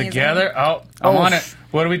group be put amazing. together. I'm on it.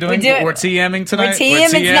 What are we doing? do it. We're TMing tonight. We're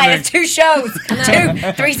TMing tonight. It's 2 shows. 2,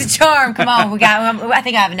 3's a charm. Come on, I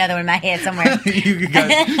think I have another one in my head somewhere. you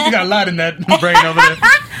got a lot in that brain over there.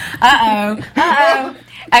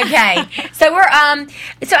 Okay, so we're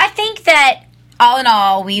so I think that all in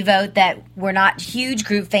all, we vote that we're not huge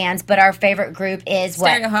group fans, but our favorite group is what?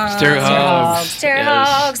 Stereo Hogs. Stereo Hogs. Stereo Yes.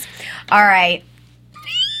 Hogs. All right.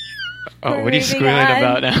 Oh, what are you Moving squealing on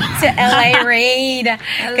about now? to L.A. Reid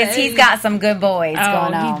because he's got some good boys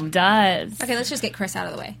going Oh, on. he does. Okay, let's just get Chris out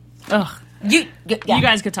of the way. Ugh. You You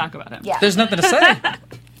guys could talk about him. yeah. There's nothing to say.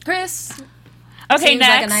 Chris Okay, seems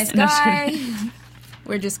next. like a nice No, just guy. kidding.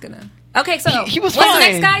 We're just gonna. Okay, so He was what's fine.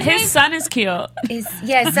 the next guy's name? His son is cute.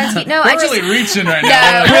 Yes, that's cute. No, We're I just really reaching right No.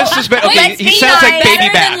 now. Chris is better. Okay, Let's he be sounds like nice. Baby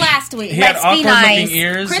better than Bash. last week. He had Let's be awkward nice. looking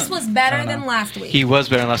ears. Chris was better than last week. He was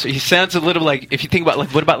better than last week. He sounds a little like, if you think about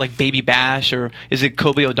what about like Baby Bash, or is it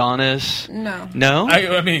Kobe Odonis? No. No?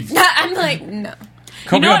 I mean, I'm like, no.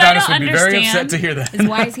 Kobe know what I Odonis would don't be very understand? upset to hear that. Is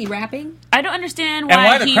why is he rapping? I don't understand And why,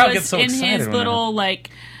 why the he crowd was gets so in excited his when little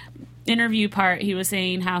interview part. He was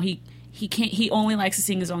saying how he can't. He only likes to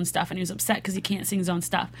sing his own stuff, and he was upset because he can't sing his own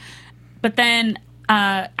stuff. But then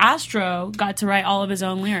Astro got to write all of his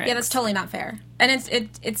own lyrics. Yeah, that's totally not fair. And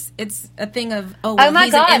it's a thing of my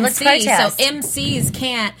he's God, an let's MC, so protest. MCs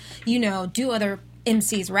can't do other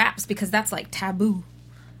MCs raps because that's like taboo.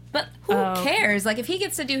 But who cares? Like if he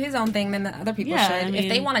gets to do his own thing, then the other people Yeah, should. I If mean-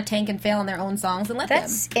 they want to tank and fail on their own songs, then let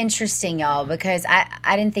That's them. interesting, y'all, because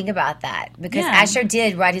I didn't think about that. Because Yeah. Astro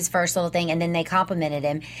did write his first little thing, and then they complimented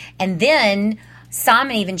him. And then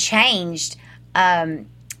Simon even changed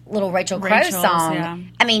little Rachel Crow's Rachel's, song. yeah.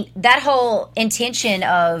 I mean, that whole intention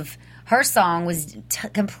of her song was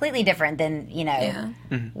completely different than,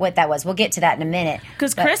 what that was. We'll get to that in a minute.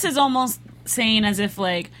 Because But- Chris is almost saying as if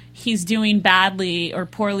like he's doing badly or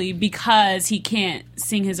poorly because he can't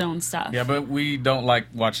sing his own stuff. Yeah, but we don't like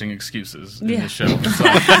watching excuses in Yeah. the show. So.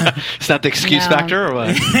 It's not the excuse No. factor, or what?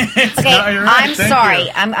 Okay, No, you're right. I'm Thank sorry. you.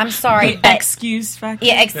 I'm sorry, but Excuse factor.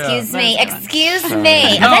 yeah, excuse Yeah. me, That's fine. excuse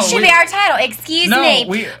me. No, That should we- be our title. Excuse me.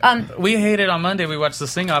 we hated on Monday. We watched the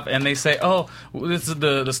sing off, and they say, "Oh, this is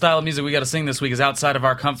the style of music we got to sing this week is outside of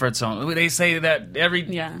our comfort zone." They say that every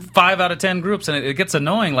 5 out of 10 groups, and it gets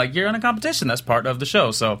annoying. Like you're in a competition. That's part of the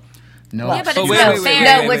show. So, no. Yeah, but Oh, it's wait, not wait, wait, fair. wait,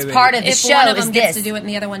 No, wait, what's wait. part of the If show one of is them this. gets to do it and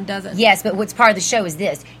the other one doesn't. Yes, but what's part of the show is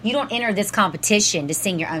this. You don't enter this competition to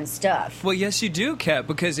sing your own stuff. Well, yes, you do, Kat.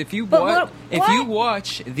 Because if you But watch, what- if you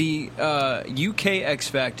watch the UK X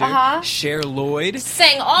Factor, Uh-huh. Cher Lloyd,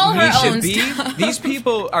 Sang all her Misha own B, stuff. these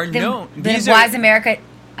people are Then, known. then These why are, is America...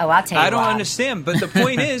 Oh, I'll tell you I don't why. understand, but the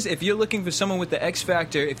point is, if you're looking for someone with the X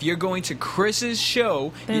Factor, if you're going to Chris's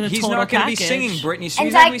show, They're the he's total not going to be package. singing Britney Spears. And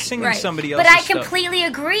He's going to be like- singing right. somebody else's But I stuff. completely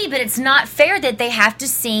agree, but it's not fair that they have to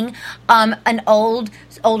sing an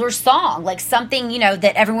older song, like something,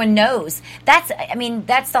 that everyone knows. That's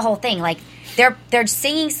the whole thing. Like they're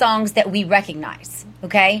singing songs that we recognize,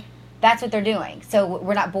 okay? That's what they're doing. So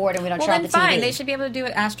we're not bored and we don't Well, try then the TV. fine. They should be able to do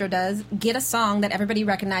what Astro does. Get a song that everybody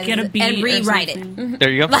recognizes Get a beat and or rewrite it. something. There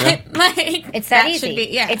you go. Yeah. It's that easy. Should be,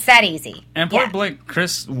 yeah. It's that easy. And point Yeah. blank,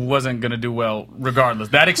 Chris wasn't going to do well regardless.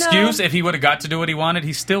 That excuse, if he would have got to do what he wanted,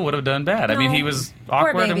 he still would have done bad. I mean, No. he was Poor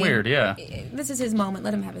awkward and baby. weird, yeah. This is his moment.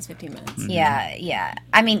 Let him have his 15 minutes. Yeah.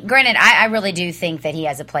 I mean, granted, I really do think that he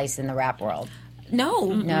has a place in the rap world.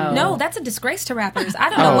 No, that's a disgrace to rappers. I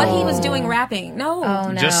don't know what he was doing rapping. No.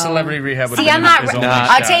 Oh, no. Just Celebrity Rehab would See, have I'm been not- his only Nah, I'll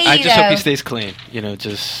shot. tell you- I just hope though- he stays clean.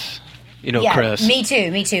 Yeah, Chris. me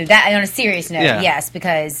too. That on a serious note, Yeah. yes,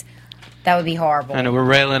 because that would be horrible. I know we're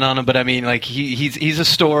railing on him, but I mean, like he's a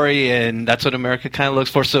story, and that's what America kind of looks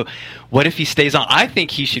for. So, what if he stays on? I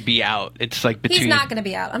think he should be out. It's like between. He's not going to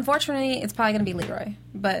be out. Unfortunately, it's probably going to be Leroy.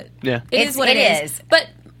 But Yeah. it is what it is. But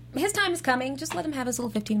his time is coming. Just let him have his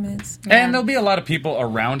little 15 minutes. And there'll be a lot of people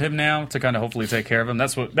around him now to kind of hopefully take care of him.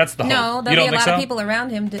 That's the hope. No, You there'll don't be a think lot so? of people around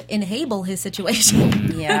him to enable his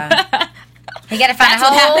situation. Yeah. You got to find That's a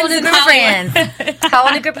what whole happens new in group of friends.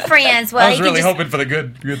 Whole new group of friends. Well, I was he really can just, hoping for the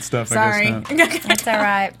good stuff. Sorry. I guess. That's all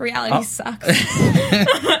right. Reality sucks.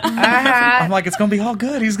 I'm like, it's gonna be all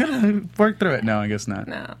good. He's gonna work through it. No, I guess not.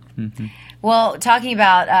 No. Well, talking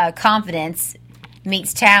about confidence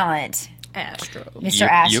meets talent, Astro. Mr. Yep.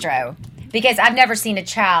 Astro. Because I've never seen a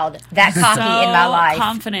child that cocky in my life.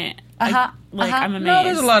 Confident. Uh-huh. I'm amazed. No,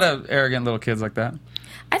 there's a lot of arrogant little kids like that.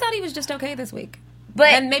 I thought he was just okay this week. But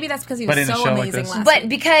And maybe that's because he But was in a so show like amazing this? last But week.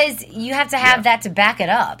 because you have to have that to back it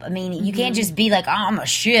up. I mean, you can't just be like, oh, I'm a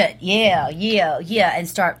shit. Yeah, and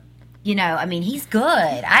start, I mean, he's good.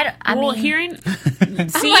 I well, mean, hearing,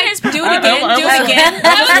 seeing his Do it again. I Do was it again. I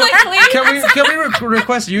was like, please. Can we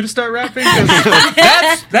request you to start rapping?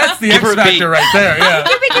 'Cause that's the Give her X a beat. factor right there. Yeah.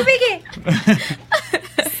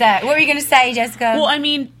 so, what were you going to say, Jessica? well, I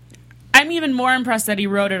mean, I'm even more impressed that he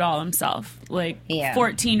wrote it all himself. Like, Yeah.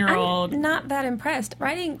 14-year-old. I'm not that impressed.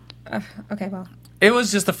 Writing. Okay, well. It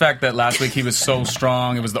was just the fact that last week he was so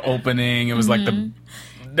strong. It was the opening. It was like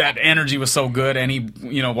that energy was so good, and he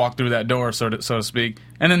walked through that door, so to speak.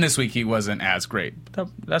 And then this week he wasn't as great.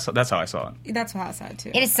 That's how I saw it. That's how I saw it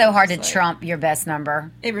too. it is so hard to It's like- trump your best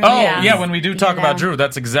number. It really Oh is. yeah, when we do talk know. about Drew,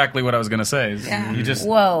 that's exactly what I was gonna say. Yeah. You just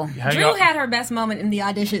Whoa. how Drew y'all- had her best moment in the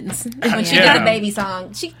auditions when she Yeah. did the baby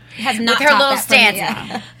song. She has not With her topped little that for me stance.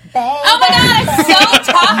 yet. Oh my God, I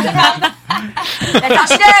so talked about that.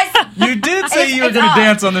 That's all she does. You did say you were it's going to off.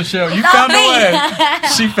 dance on the show. You It's found a off me. way.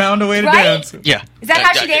 She found a way to Right? dance. Yeah. Is that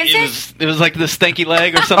how she dances? It was like the stanky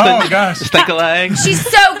leg or something. Oh, gosh. The stanky leg. She's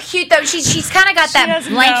so cute though. She's kind of got that has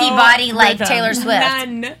lanky no body like rhythm. Taylor Swift.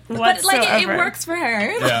 None. But like it Whatsoever. works for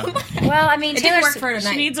her. Yeah. Well, I mean, It Taylor didn't work for her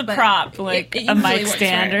tonight. She needs a but prop, like it a usually mic works for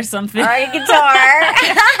stand her. or something. or a guitar.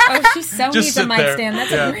 Oh, she so Just needs a sit mic there. stand.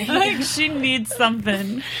 That's Yeah. a great. Like, she needs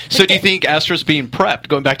something. So do you think Astro's being prepped?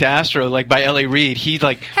 Going back to Astro, like by L.A. Reid, he's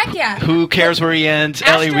like, Heck yeah. who cares where he ends?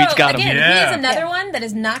 L.A. Astro, Reid's got him. again, Yeah. he is another one that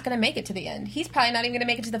is not going to make it to the end. He's probably not even going to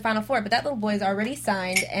make it to the Final Four, but that little boy is already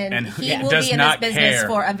signed, and he he will does be in this not business care.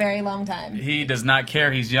 for a very long time. He does not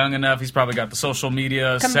care. He's young enough. He's probably got the social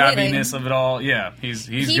media Completely. savviness of it all. Yeah, he's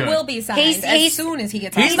He good. will be signed He's- as soon as he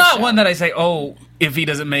gets off He's the not show. one that I say, oh, if he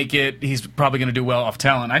doesn't make it, he's probably going to do well off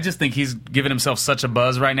talent. I just think he's giving himself such a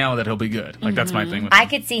buzz right now that he'll be good. Like, that's my thing with him. I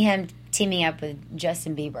could see him teaming up with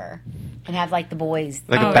Justin Bieber and have like the boys,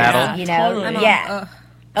 Like a Oh, battle. yeah. you know? Totally. Yeah.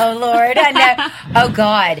 Oh Lord, I know. Oh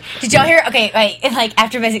God, did y'all hear? Okay, wait. Like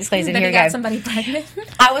after Best Exclusive, That here he we go. got somebody pregnant.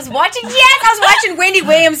 I was watching. Yes, I was watching Wendy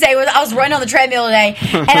Williams today. I was running on the treadmill today,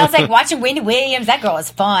 and I was like watching Wendy Williams. That girl is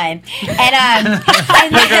fun. And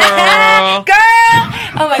girl.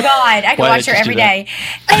 Oh my God, I can Why watch did her you every do that? day.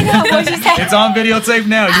 I know what you said. It's on videotape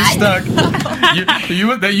now. You're stuck. You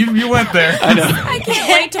went there. I can't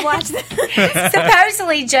wait to watch this.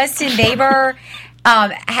 Supposedly, Justin Bieber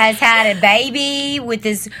has had a baby with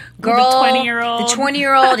this girl, 20-year-old. the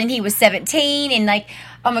 20-year-old, and he was 17, and like,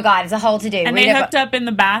 oh my God, it's a whole to do. And they hooked up in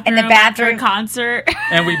the bathroom, In the bathroom. after a concert.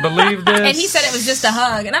 And we believe this. And he said it was just a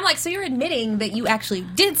hug. And I'm like, so you're admitting that you actually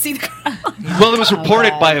did see the girl. Well, it was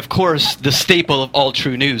reported by, of course, the staple of all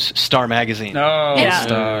true news, Star Magazine. Oh, Yeah.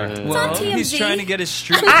 Star. Well, TMZ. he's trying to get his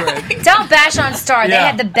street cred. Don't bash on Star. They Yeah.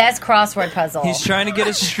 had the best crossword puzzle. He's trying to get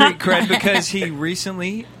his street cred because he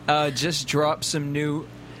recently just dropped some new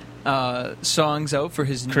songs out for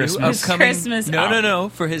his Christmas. new His upcoming. Christmas no, album. no,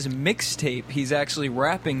 for his mixtape. He's actually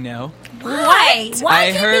rapping now. Why? Why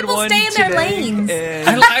I can't heard people one stay in their today, lanes?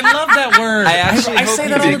 and I love that word. I actually I hope say he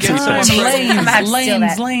that all the did get time. some pregnant. I'm gonna have to steal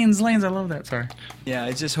that. Lanes. I love that. Sorry. yeah,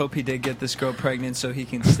 I just hope he did get this girl pregnant so he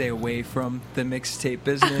can stay away from the mixtape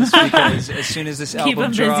business because as soon as this Keep album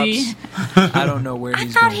him drops, busy. I don't know where I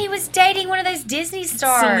he's thought going. he was dating one of those Disney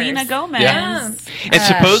stars. Selena Gomez. Yeah. And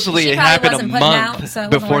supposedly she it probably happened a wasn't putting month out, so it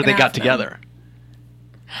wasn't before they working got out for them. together.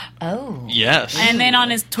 Oh. Yes. And then on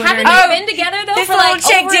his Twitter, Haven't they been together though This for little like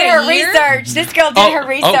chick over did a her year? research. This girl did her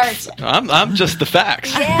research. I'm just the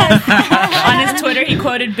facts. Yes. on his Twitter, he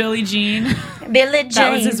quoted Billie Jean. Billie Jean.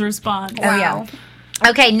 That was his response. Oh, yeah.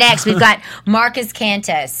 Okay, next we've got Marcus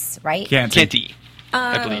Cantus, right? Kenty,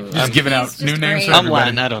 I believe. Just giving out he's new just names great. for I'm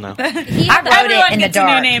everybody. Latin. I don't know. He I wrote Everyone it in the gets a new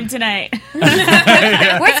dark. name tonight.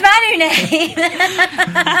 What's my new name?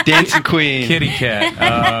 Dancing Queen. Kitty cat.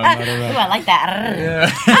 I don't know. Ooh, I like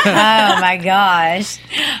that. Oh my gosh.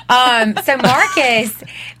 So Marcus,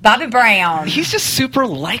 Bobby Brown. He's just super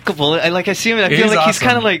likable. I see him and I feel He's like he's awesome.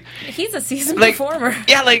 kind of like He's a seasoned like performer.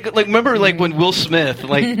 Yeah, like remember like when Will Smith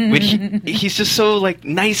he's just so like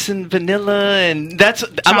nice and vanilla and that's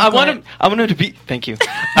I want him to be Thank you.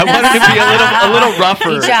 I wanted to be a little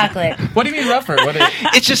rougher. Eat chocolate. What do you mean rougher?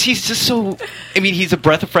 It's just he's just so. I mean, he's a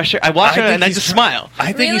breath of fresh air. I watch him and I just smile. I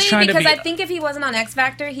think Really? he's trying Because to be. I think if he wasn't on X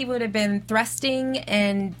Factor, he would have been thrusting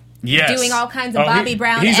and Yes. doing all kinds of Bobby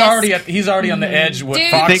Brown. He's already on the edge with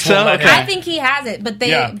Dude, Fox. Think so? will let Okay. him. I think he has it, but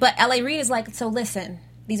Yeah. but L.A. Reid is like, so listen,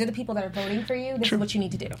 these are the people that are voting for you. This is what you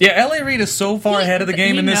need to do. Yeah, L.A. Reid is so far ahead of the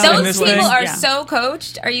game in this Those thing. people are Yeah. so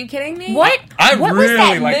coached. Are you kidding me? What? I what really was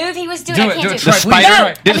that like- move he was doing? Do I it, can't do do it. it. Try, The please. spider. No, Did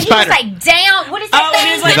I the mean, he spider. was like down. What is that Oh, thing?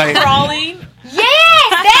 he was like Like- crawling. Yes,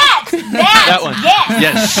 that. That one. Yes.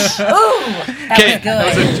 Yes. Ooh, that Okay. was good.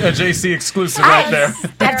 That was a JC exclusive right there.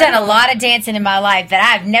 I've done a lot of dancing in my life, but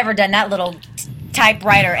I've never done that little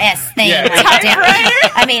typewriter S thing. Yeah.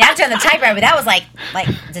 I mean, I've done the typewriter, but that was like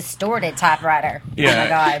distorted typewriter. Yeah. Oh my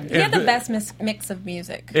god. He had the best mix of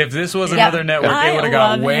music. If this was Yep. another network, I it would have got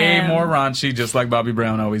love way him. more raunchy, just like Bobby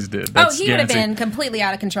Brown always did. Oh, That's he would have guaranteed. been completely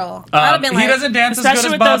out of control. I'd have been He like, doesn't dance as Especially good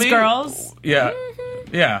as with Bobby. those girls. Yeah.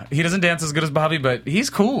 Yeah, he doesn't dance as good as Bobby, but he's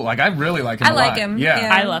cool. Like, I really like him I a like lot. him, Yeah.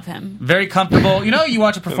 yeah. I love him. Very comfortable. You know, you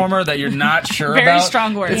watch a performer that you're not sure Very about.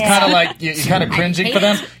 strong words. It's Yeah. kind of like you're kind of cringing for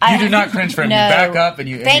them. You do not cringe for him. No. You back up and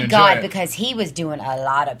you and you Thank enjoy God, it. because he was doing a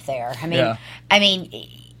lot up there. Yeah. I mean,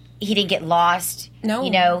 he didn't get lost. No.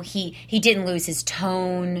 You know, he didn't lose his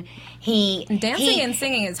tone. dancing and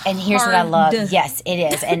singing is And here's what I love. hard. Yes, it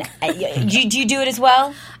is. And do you do it as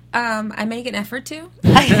well? I make an effort to.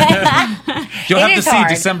 You'll It have to is see hard.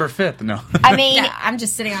 December 5th. No. I mean, Yeah, I'm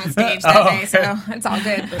just sitting on stage that day, so it's all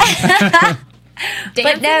good.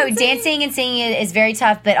 but no, dancing and singing is very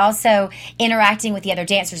tough, but also interacting with the other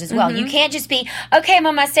dancers as well. Mm-hmm. You can't just be, okay, I'm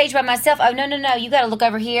on my stage by myself. Oh, no. You got to look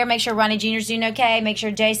over here, make sure Ronnie Jr.'s doing okay, make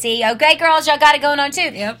sure JC, okay, girls, y'all got it going on too.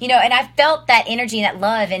 Yep. You know, and I felt that energy and that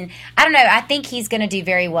love, and I don't know, I think he's going to do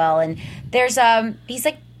very well. And there's, he's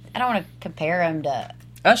like, I don't want to compare him to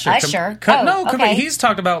Usher. Usher. No, Okay. he's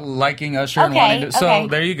talked about liking Usher and Okay, wanting to. So okay.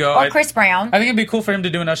 there you go. Or Chris Brown. I think it'd be cool for him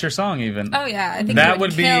to do an Usher song, even. Oh yeah, I think That he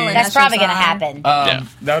would be- kill an That's Usher probably going to song. happen. Yeah.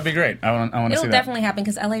 That would be great. I want to see It'll that. definitely happen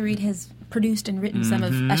because L.A. Reid has produced and written some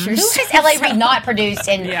of Usher's. Who has L.A. Reid not produced?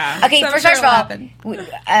 And Yeah. okay, So I'm first sure of it'll all, happen.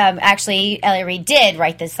 actually, L.A. Reid did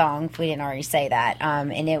write this song. If we didn't already say that,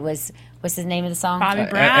 and it was what's the name of the song? Bobby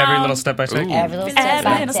Brown. Every little step by step. Every little step Every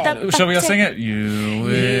by little step. step. Shall we all sing it? You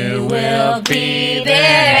will Be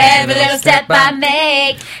there every little step I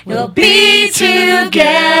make. We'll be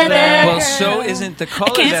together. Well, so isn't the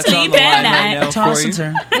caller can't that's on sleep the at line night. right now for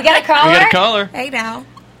you. We got a caller. We got a caller. Hey now,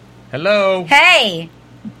 Hello. Hey.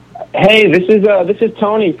 Hey, this is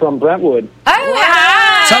Tony from Brentwood. Oh,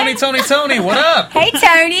 hi. Tony, what up? Hey,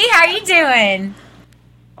 Tony. How you doing?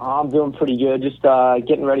 I'm doing pretty good. Just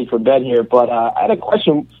getting ready for bed here. But I had a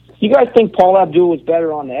question. You guys think Paula Abdul was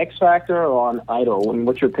better on the X Factor or on Idol? And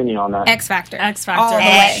what's your opinion on that? X Factor. X Factor. All the way.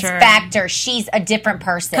 X Sure. Factor. She's a different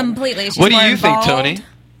person. Completely. She's What do more you think, involved. Tony?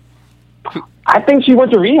 I think she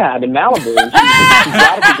went to rehab in Malibu. And she's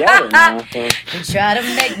got it together now. So. You try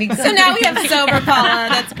to make me. So now we have sober Paula.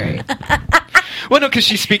 That's great. Well, no, because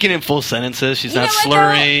she's speaking in full sentences. She's You not know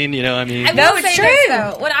what, slurring. You know, I mean. I No, will it's say true. this,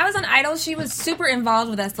 though. When I was on Idol, she was super involved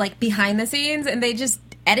with us, like behind the scenes, and they just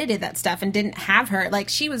edited that stuff and didn't have her. Like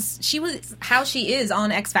she was how she is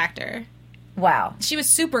on X Factor. Wow. She was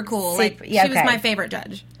super cool. Super- Like yeah, she was okay. my favorite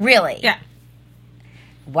judge. Really? Yeah.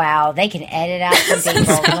 Wow. They can edit out some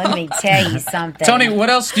people. Let me tell you something. Tony, what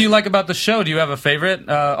else do you like about the show? Do you have a favorite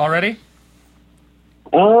already?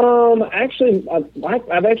 Actually,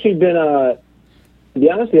 I've actually been, to be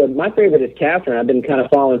honest with you, my favorite is Catherine. I've been kind of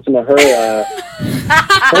following some of her,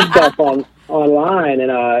 her stuff online,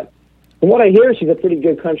 and from what I hear, she's a pretty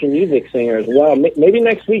good country music singer as well. Maybe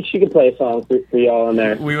next week she could play a song for y'all in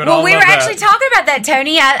there. We would Well, all we love were that. actually talking about that,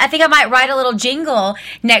 Tony. I think I might write a little jingle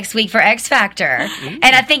next week for X Factor. And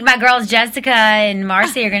I think my girls Jessica and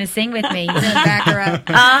Marcy are going to sing with me. Back her up.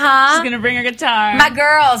 She's Uh-huh. gonna bring her guitar. My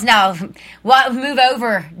girls. No. Move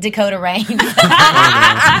over, Dakota Rain.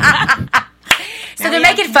 So they're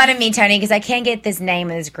making fun of me, Tony, because I can't get this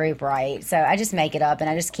name of this group right. So I just make it up and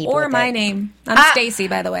I just keep Or with my it. name. I'm Stacy,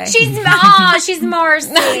 by the way. She's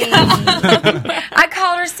Marcy. I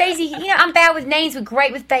call her Stacey. You know, I'm bad with names, but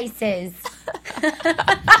great with faces.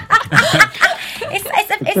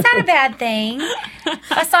 It's not a bad thing.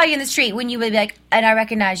 If I saw you in the street, when you would be like, and I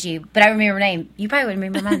recognize you, but I remember your name. You probably wouldn't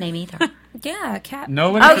remember my name either. Yeah, Cat.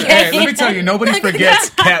 Nobody. Okay. Hey, let me tell you, nobody forgets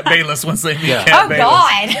Kat Bayless once they meet Kat Oh,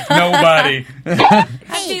 Bayless. God. Nobody.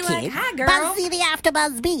 I'd be like, kids, hi, girl. Buzzy the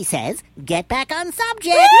AfterBuzz Bee says, get back on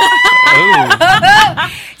subject.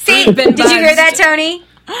 See, did you hear that, Tony?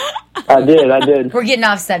 I did. We're getting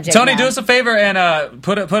off subject. Tony, now. do us a favor and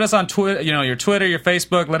put us on Twitter. Your Twitter, your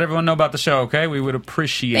Facebook. Let everyone know about the show. Okay, we would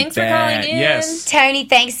appreciate Thanks for that. calling in. Yes. Tony,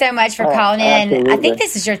 thanks so much for calling in. absolutely. I think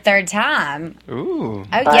this is your third time. Ooh. Oh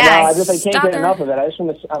I know. yes. I can't Stalker. get enough of it. I just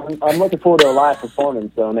want to. I'm looking forward to a live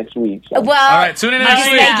performance next week. So. Well, All right, tune in next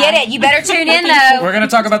you week. may get it. You better tune in though. We're gonna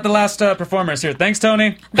talk about the last performers here. Thanks,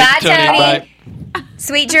 Tony. Bye, Tony. Tony. Bye.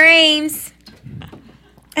 Sweet dreams.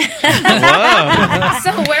 Whoa.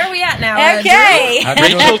 So where are we at now? Okay.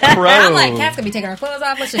 Rachel Crow. I'm like, Kat's gonna be taking her clothes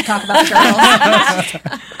off. Let's just talk about the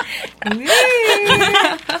girls.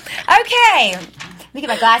 Okay. Let me get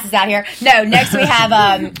my glasses out here. No, next we have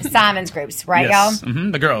Simon's groups, right, Yes.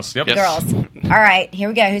 y'all? The girls. Yep. Yes. Girls. All right, here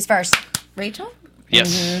we go. Who's first? Rachel?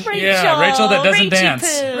 Yes. Yeah, Rachel that doesn't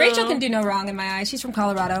dance. Rachel can do no wrong in my eyes. She's from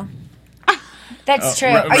Colorado. That's true.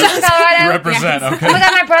 re- Are you from Colorado? Represent. Okay. Oh my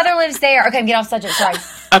God, my brother lives there. Okay, I'm getting off subject. Sorry.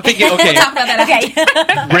 I'm thinking, okay, Talk about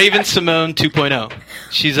that. Okay. Raven Simone 2.0.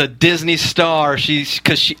 She's a Disney star.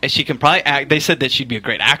 Because she can probably act. They said that she'd be a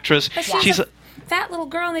great actress. But She's a, fat little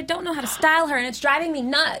girl and they don't know how to style her and it's driving me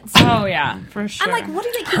nuts. Oh yeah, for sure. I'm like, what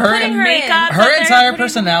do they keep Her putting her makeup. in? Her entire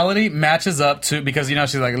personality matches up to because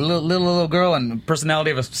she's like a little girl and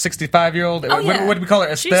personality of a 65-year-old. Oh, yeah. What do we call her?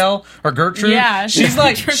 Estelle or Gertrude? Yeah, she's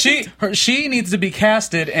like she needs to be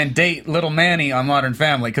casted and date little Manny on Modern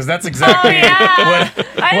Family because that's exactly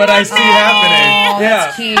what I see happening. Oh,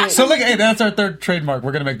 that's cute. So look, hey, that's our third trademark.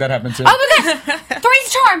 We're gonna make that happen too. Oh my God,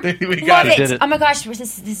 Three's Charm. We got Love it. Did it. Oh my gosh,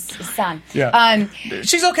 this is son. Yeah.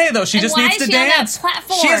 She's okay though. She And just why needs is to she on that dance.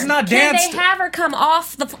 platform? She has not Can danced. they have her come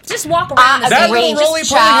off the? Just walk around. That Agree. little roly-poly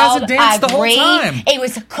Child, hasn't danced the whole agree. time.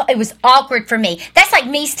 It was awkward for me. That's like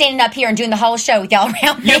me standing up here and doing the whole show with y'all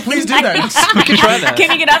around me. Yeah, please do that. we can try that.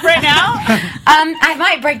 Can you get up right now? I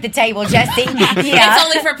might break the table, Jesse. Yeah. It's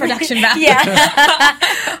only for production value. Yeah.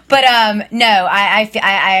 But no,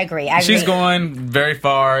 I agree. She's going very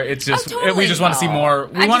far. It's just totally. we just want to see more.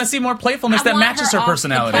 We want to see more playfulness I that want matches her her off the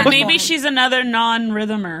personality. platform. Maybe she's another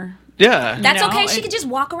non-rhythmer. Yeah. That's No, okay. She it- could just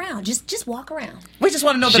walk around. Just walk around. We just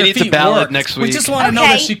want to know She that her needs a feet ballad work. next We week. just want to know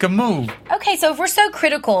Okay. that she can move. Okay, so if we're so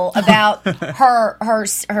critical about her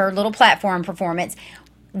little platform performance,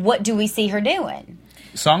 what do we see her doing?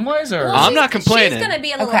 Song wise, or I'm not complaining. She's going to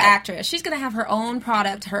be a little Okay. actress. She's going to have her own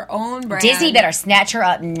product, her own brand. Disney better snatch her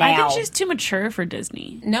up now. I think she's too mature for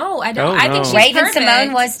Disney. No, I don't. Oh, I no. think she's Raven perfect.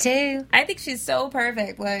 Simone was too. I think she's so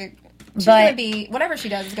perfect. Like she's But- gonna be whatever she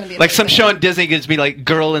does is gonna be Like some amazing. show on Disney gives me like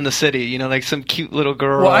Girl in the City, like some cute little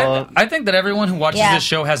girl. well, I think that everyone who watches Yeah. this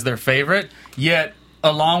show has their favorite. Yet,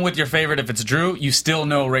 along with your favorite, if it's Drew, you still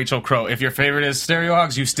know Rachel Crow. If your favorite is Stereo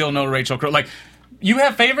Hogs, you still know Rachel Crow. Like. You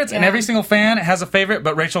have favorites, and Yeah. every single fan has a favorite,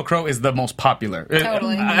 but Rachel Crow is the most popular.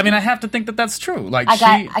 Totally. I mean, I have to think that that's true. Like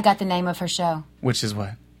I got the name of her show. which is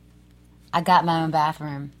what? I got my own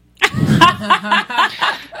bathroom.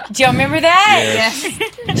 Do you remember that?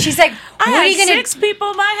 Yes. She's like, I "What are had you gonna?" 6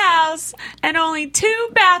 people in my house and only 2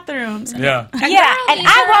 bathrooms. Yeah. Yeah, and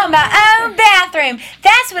I want my own bathroom.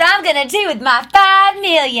 That's what I'm gonna do with my $5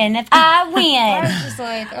 million if I I win. was just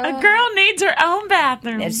like, A girl needs her own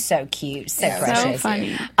bathroom. It's so cute, so Yeah, precious. so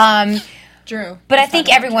funny. Drew. But I Let's think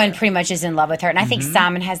talk about everyone Drew. pretty much is in love with her, and I think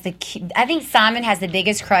Simon has the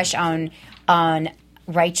biggest crush on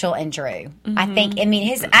Rachel and Drew. I think. I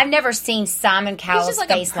mean, I've never seen Simon He's Cowell's just like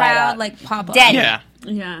a face light proud, up. like pop-up. Dead. Yeah.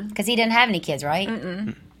 Yeah. Because he didn't have any kids, right?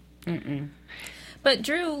 But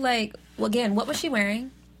Drew, like, well, again, what was she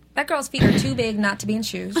wearing? That girl's feet are too big not to be in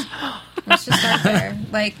shoes. Let's just start there.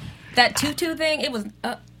 Like that tutu thing, it was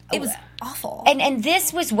awful. And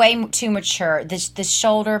this was way too mature. The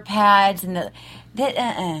shoulder pads and the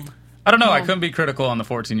I don't know. I couldn't be critical on the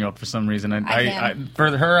 14-year-old for some reason. I can.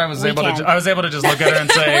 for her, I was We able can. to. I was able to just look at her and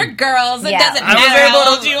say, We're girls. It Yeah. doesn't I matter how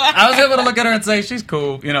was old you able. are. I was able to look at her and say, she's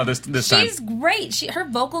cool. This time. She's great. Her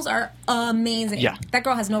vocals are amazing. Yeah. That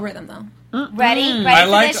girl has no rhythm though. ready. I For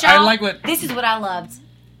like- this, I y'all? like what- This is what I loved.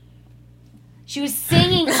 She was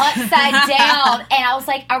singing upside down, and I was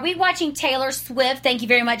like, "Are we watching Taylor Swift?" Thank you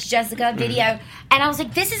very much, Jessica. Video, and I was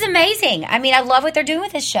like, "This is amazing." I mean, I love what they're doing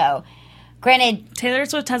with this show. Granted, Taylor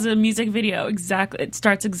Swift has a music video exactly. It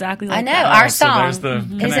starts exactly like I know that. our so song. there's the Is it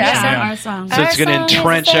connection, our yeah. song? Our song. So it's Our going to song is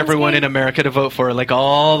entrench the same everyone thing. in America to vote for her. Like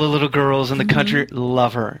all the little girls in the country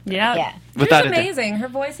love her. Yeah. yeah. Without She's a doubt. amazing. Her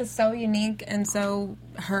voice is so unique and so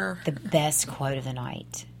her. The best quote of the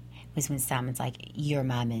night was when Simon's like, "You're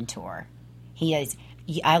my mentor." He is.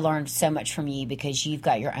 I learned so much from you because you've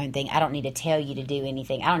got your own thing. I don't need to tell you to do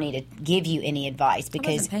anything. I don't need to give you any advice I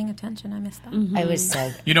because wasn't paying attention. I missed that. it was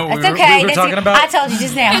so. You know what That's we okay. were That's talking it. about? I told you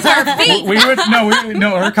just now. we were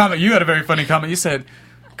no her comment. You had a very funny comment. You said,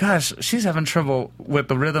 gosh, she's having trouble with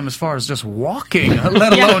the rhythm as far as just walking,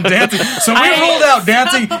 let alone dancing. So we ruled out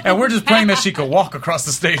dancing, and we're just praying that she could walk across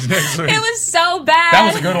the stage next week. It was so bad. That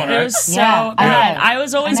was a good one, right? It was so bad. I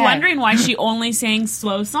was always wondering why she only sang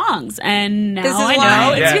slow songs, and now I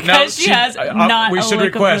know it's because she has not. We should a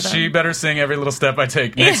lick of request rhythm. she better sing Every Little Step I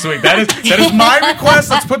Take next week. That is my request.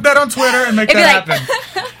 Let's put that on Twitter and make that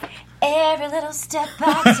happen. Every little step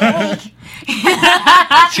I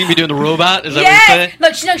take. See me doing the robot? Is that Yes! what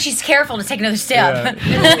you say? Look, no, she's careful to take another step.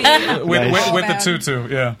 With the tutu,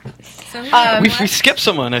 yeah. We skipped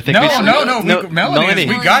someone, I think. No. Melanie.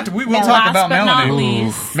 We will talk about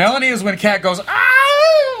Melanie. Melanie is when Kat goes,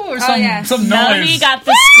 "Ow!" or some noise. Melanie got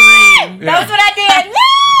the scream. That was what I did. No!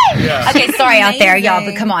 Yeah. Okay, sorry out there, y'all,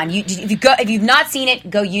 but come on. If you've not seen it,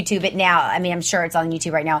 go YouTube it now. I mean, I'm sure it's on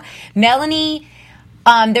YouTube right now. Melanie.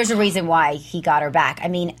 There's a reason why he got her back. I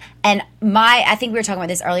mean, and I think we were talking about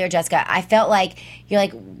this earlier, Jessica. I felt like you're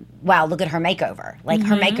like, wow, look at her makeover. Like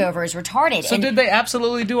her makeover is retarded. So did they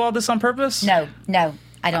absolutely do all this on purpose? No,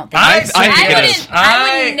 I don't think. I think it is.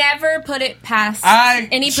 I would never put it past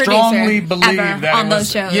any producer strongly believe ever that on it those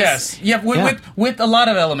was, shows. Yes, with a lot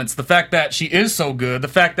of elements. The fact that she is so good, the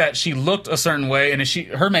fact that she looked a certain way, and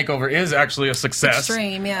her makeover is actually a success.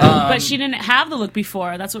 Extreme, yeah. But she didn't have the look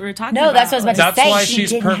before. That's what we were talking about. No, that's what I was about to say. Why she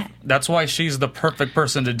didn't that's why she's the perfect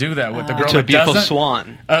person to do that with. The girl To a that beautiful doesn't.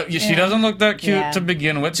 swan. She doesn't look that cute Yeah. to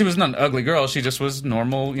begin with. She was not an ugly girl. She just was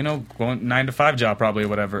normal, going 9 to 5 job probably or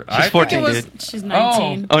whatever. She's 14, dude. She's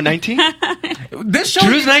 19. Oh, 19? This show.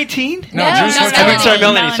 Drew's 19? No, Drew's 14. Sorry,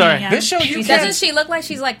 Melanie, sorry. Yeah. This show you Doesn't can't. she look like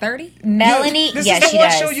she's like 30? Melanie, This yes, is she the one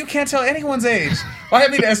does. show you can't tell anyone's age. Well,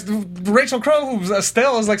 I mean, as Rachel Crow, who's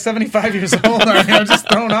Estelle, is like 75 years old. I mean, I'm just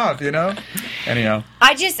thrown off, Anyhow.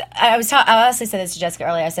 I also said this to Jessica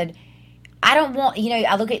earlier. I said, I don't want,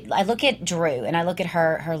 I look at Drew and I look at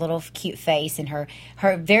her little cute face and her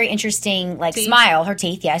very interesting Teeth. smile, her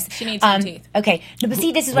teeth. Yes, She needs some teeth. Okay, no, but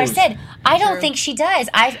see, this is what I said. I don't think she does.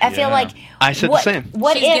 I feel like I said the same.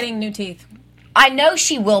 What She's if getting new teeth. I know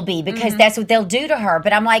she will be because that's what they'll do to her.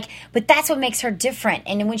 But I'm like, but that's what makes her different.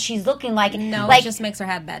 And when she's looking like It like just makes her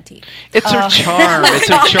have bad teeth. It's her charm. It's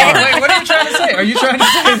her charm. Wait, what are you trying to say? Are you trying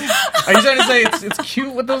to say it's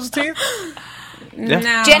cute with those teeth? Yeah.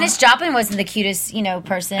 No. Janis Joplin wasn't the cutest,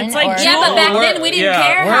 person. It's like or, Yeah, but back then we didn't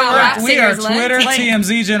care how rap we are singers looked. Twitter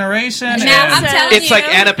TMZ generation. Now and- I'm telling It's you. like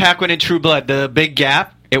Anna Paquin in True Blood. The big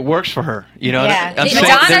gap, it works for her. Yeah. I'm saying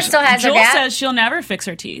Madonna there's- still has her Joel gap. says she'll never fix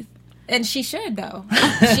her teeth. And she should, though.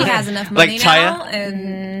 She has enough money Like Taya? now.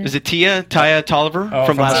 And Is it Taya Tolliver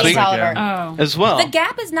from last week? Tolliver. Oh. As well. the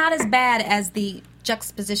gap is not as bad as the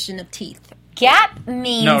juxtaposition of teeth. Gap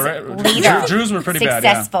means leader. Drew's were pretty bad,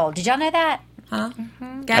 yeah. Successful. Did y'all know that? Huh?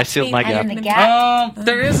 I sealed my gap. The gap.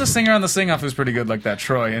 There is a singer on the Sing Off who's pretty good like that,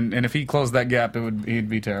 Troy, and if he closed that gap, he'd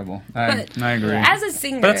be terrible. I agree. As a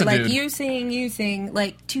singer, But that's a like dude. you sing,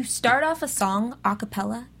 like to start off a song a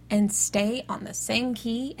cappella and stay on the same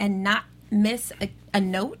key and not miss a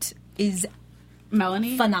note is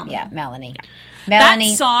Melanie? phenomenal. Yeah, Melanie. That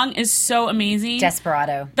song is so amazing.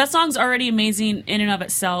 Desperado. That song's already amazing in and of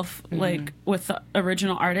itself, like with the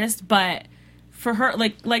original artist, but for her,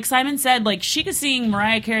 like Simon said, like she could sing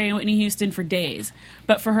Mariah Carey and Whitney Houston for days,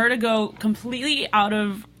 but for her to go completely out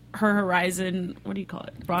of her horizon, what do you call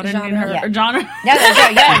it? Broadening Genre. her Yeah. genre. No,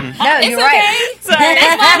 you're right. Sorry.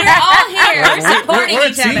 That's why we're all here. We're supporting We're a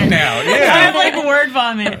each team other. now. I Yeah. have like word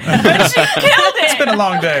vomit, but she killed it. It's been a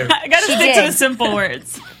long day. I gotta She stick to did. the simple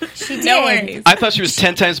words. She did. No worries. I thought she was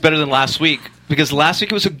 10 times better than last week because last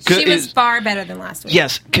week it was a good. She was far better than last week.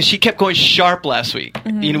 Yes, because she kept going sharp last week.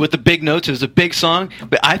 With the big notes, it was a big song,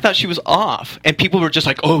 but I thought she was off, and people were just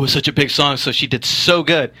like, "Oh, it was such a big song," so she did so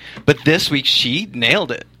good. But this week, she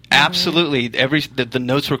nailed it. Absolutely, the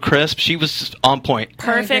notes were crisp. She was on point.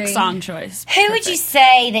 Perfect song choice. Who would you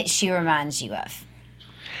say that she reminds you of?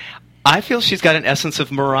 I feel she's got an essence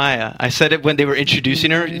of Mariah. I said it when they were introducing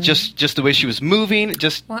her, just the way she was moving.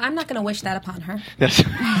 Just Well, I'm not going to wish that upon her. yes.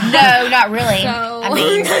 No, not really. So- I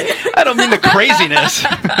mean, I don't mean the craziness.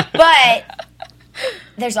 but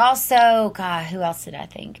there's also who else did I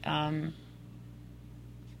think? I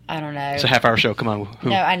don't know. It's a half-hour show. Come on. Who?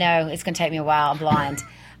 No, I know it's going to take me a while. I'm blind.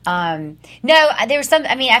 No, there was some.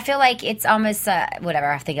 I mean, I feel like it's almost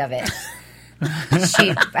whatever. I think of it.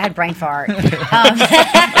 Shoot, I had brain fart. It's going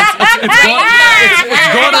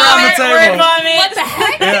around the table. What the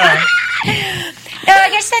heck? Yeah. No, I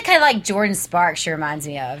guess that kind of like Jordan Sparks. She reminds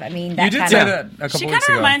me of. I mean, that You did kind say of. that a couple She weeks kind of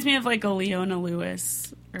ago. reminds me of like a Leona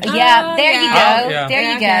Lewis. Yeah, there you go. yeah. There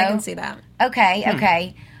you Okay, I can go. see that. Okay,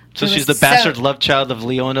 okay. So Who she's was the bastard love child of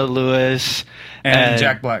Leona Lewis and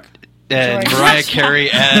Jack Black. and George. Mariah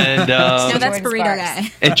Carey and No, that's Jordan Burrito Sparks.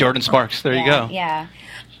 Guy. and Jordan Sparks. There you go. Yeah.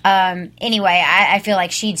 Anyway, I feel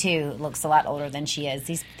like she too looks a lot older than she is.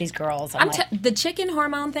 These girls. I'm like, The chicken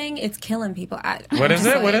hormone thing, it's killing people. What is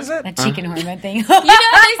it? What is it? that chicken hormone thing. You know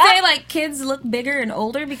they say like kids look bigger and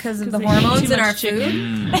older because of the they eat hormones too in our much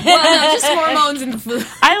chicken. food. Well, no, just hormones in the food.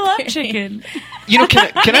 I love chicken. You know,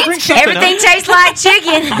 can I bring something Everything up? tastes like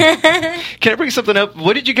chicken. Can I bring something up?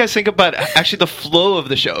 What did you guys think about actually the flow of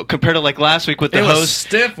the show compared to like last week with the It was host?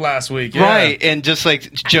 stiff last week. Yeah. Right, and just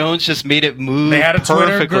like Jones just made it move. They had a Twitter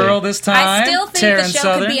perfectly. girl this time. I still think Taryn the show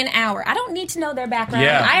Southern. could be an hour. I don't need to know their background.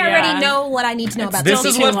 Yeah. I already Yeah. know what I need to know about This them.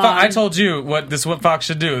 is too what long. I told you. This is what Fox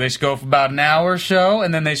should do. They should go for about an hour show,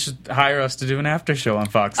 and then they should hire us to do an after show on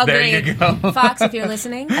Fox. There you Agreed. go. Fox, if you're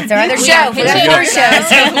listening. That's our other We show. are We got pitching more our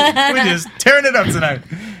shows. We're just tearing it up tonight.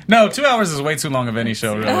 No, 2 hours is way too long of any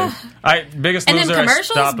show, really. Biggest And then Loser, I commercials?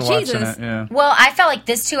 stopped watching Jesus. it. Yeah. Well, I felt like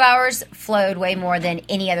this 2 hours flowed way more than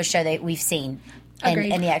any other show that we've seen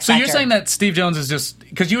Agreed. in the X So Factor. you're saying that Steve Jones is just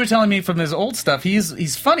because you were telling me from his old stuff,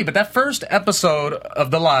 he's funny, but that first episode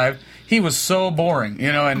of the live, he was so boring,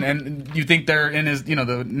 and you think they're in his,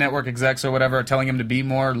 the network execs or whatever are telling him to be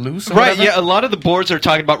more loose, or Right, whatever? yeah, a lot of the boards are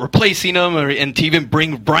talking about replacing him and to even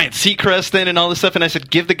bring Brian Seacrest in and all this stuff, and I said,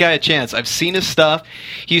 give the guy a chance. I've seen his stuff.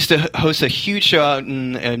 He used to host a huge show out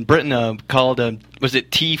in Britain called, was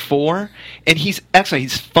it T4? And he's excellent.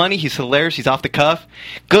 He's funny, he's hilarious, he's off the cuff.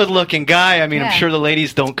 Good-looking guy. I mean, Yeah. I'm sure the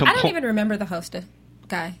ladies don't I complain. don't even remember the host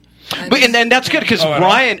guy. But and that's good because Oh,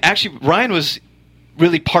 I don't. Ryan was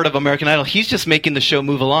really part of American Idol. He's just making the show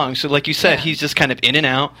move along. So like you said, he's just kind of in and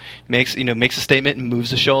out, makes a statement and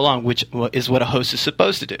moves the show along, which is what a host is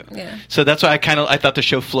supposed to do. Yeah. So that's why I thought the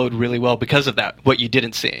show flowed really well because of that. What you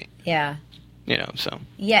didn't see, yeah. So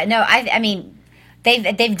Yeah, no, I mean, they've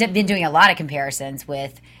been doing a lot of comparisons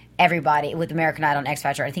with everybody, with American Idol and X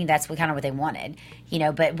Factor. I think that's kind of what they wanted,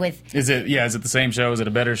 but with... Is it the same show? Is it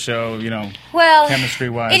a better show, Well,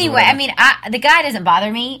 chemistry-wise or Anyway, whatever? I mean, the guy doesn't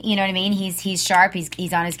bother me, you know what I mean? He's sharp,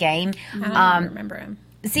 he's on his game. I don't even remember him.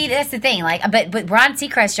 See, that's the thing. But Ron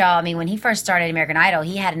Seacrest, y'all. I mean, when he first started American Idol,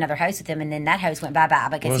 he had another host with him, and then that host went bye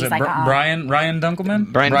because What was he's it like, Ryan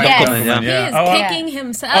Dunkelman? Brian Yes. Dunkelman, He yeah. is kicking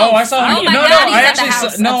himself. Oh, I saw him. Oh my no, God, he's I at the actually house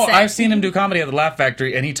upset. I've seen him do comedy at the Laugh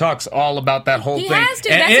Factory, and he talks all about that whole He thing. has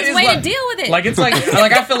to. And That's it his is way to like- deal with it. Like it's like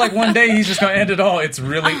I feel like one day he's just gonna end it all. It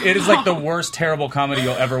is like the worst terrible comedy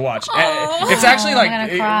you'll ever watch. It's actually like I'm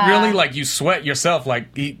gonna cry. really like you sweat yourself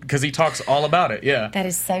because he talks all about it. Yeah. that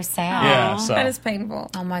is so sad. Yeah. So. That is painful.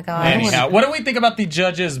 Oh my God. Anyhow, what do we think about the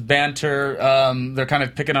judges' banter? They're kind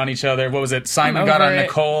of picking on each other. What was it? Simon I'm got on over it.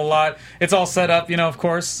 Nicole a lot. It's all set up, of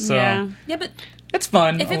course. So Yeah. Yeah, but it's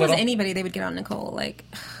fun. if a it was little. anybody, they would get on Nicole. Like,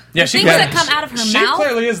 yeah, things that come out of her she mouth.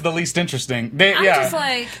 clearly is the least interesting. I'm just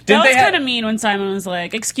like, Did That they was have- kind of mean when Simon was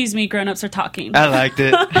like, "Excuse me, grown-ups are talking." I liked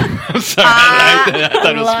it. I'm sorry, I liked it. I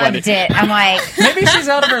thought it was funny. Loved it. I'm like, Maybe she's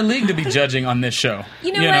out of her league to be judging on this show.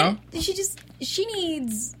 you know what? She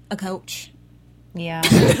needs a coach. yeah.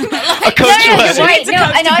 A coach No, was- you're right. Needs a No,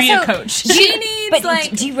 coach and to be a also, coach. She needs but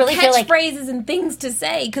like do you really feel like? catchphrases and things to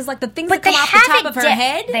say because like the things But that come they off the have top it of her da-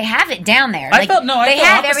 head. They have it down there. I Like, felt they opposite.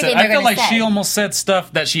 have everything I they're felt going like to say. she almost said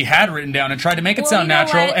stuff that she had written down and tried to make it Well, sound you know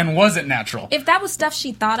natural what? and wasn't natural. If that was stuff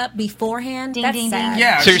she thought up beforehand, Ding, that's ding, ding. sad.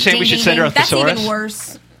 Yeah. So you're saying we Ding, should send her a ding, That's thesaurus? even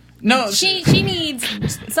worse. No, She needs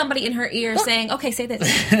somebody in her ear saying, "Okay, say this."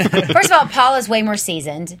 First of all, Paula's way more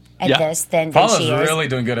seasoned at Yeah. this than Paula's she is. really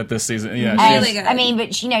doing good at this season. Yeah, she Really is. good. I mean,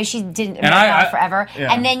 but she did And I- American forever.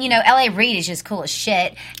 yeah. And then L.A. Reid is just cool as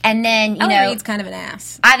shit. And then Ella Reid's kind of an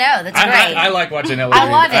ass. I know that's great. I like watching Ellie. I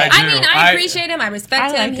love it. I mean, I appreciate him. I respect I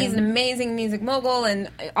him. like He's him. an amazing music mogul and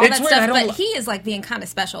all It's that weird, I stuff. don't But he is like being kind of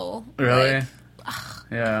special. Really?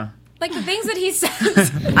 Yeah. Like the things that he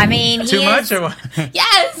says. I mean, Too he much is, or what?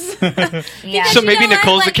 Yes. yeah. So maybe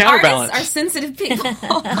Nicole's the like, counterbalance. artists are sensitive people.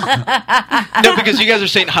 No, because you guys are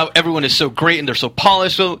saying how everyone is so great and they're so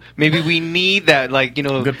polished. So maybe we need that,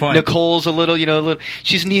 Good point. Nicole's a little,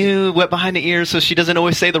 she's new, wet behind the ears, so she doesn't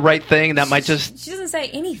always say the right thing. That might just. She doesn't say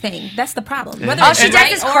anything. That's the problem. Whether All it's she does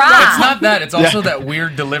right is or cry. wrong. It's not that. It's also that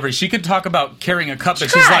weird delivery. She could talk about carrying a cup, but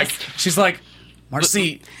she's like,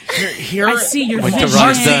 Marcy, here I see your Went to vision.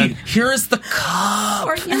 Ron's Marcy, done. here is the cup.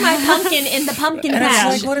 Or you're my pumpkin in the pumpkin And it's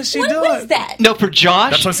patch. like, what is she What doing? was that? No, for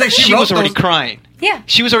Josh, That's what I'm saying. She she wrote was already those- crying. Yeah.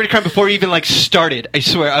 She was already crying before we even started. I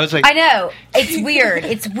swear. I was like, I know. It's weird.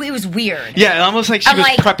 It was weird. yeah, almost like she I'm was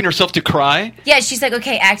like- prepping herself to cry. Yeah, she's like,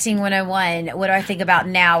 okay, acting 101. What do I think about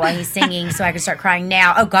now while he's singing so I can start crying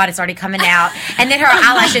now? Oh, God, it's already coming out. And then her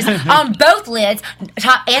eyelashes on both lids,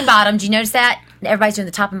 top and bottom. Do you notice that? Everybody's doing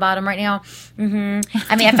the top and bottom right now. I mean,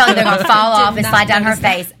 I felt like they're going to fall off and not slide down her notice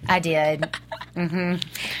that. face. I did.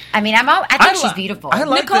 I mean, I think she's beautiful. I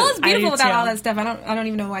like Nicole that. is beautiful I do without too. all that stuff. I don't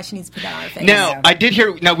even know why she needs to put that on her face. Now, I did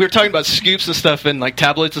hear. Now we were talking about scoops and stuff, and like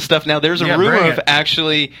tabloids and stuff. Now there's a Yeah, rumor bring of it.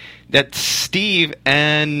 actually that Steve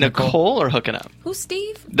and Nicole are hooking up. Who's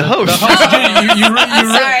Steve? The host. Sorry.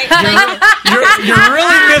 You're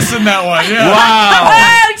really missing that one. Yeah. Wow.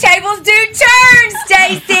 Oh, tables do turn,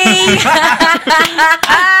 Stacy.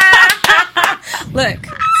 Look,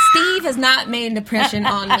 Steve has not made an impression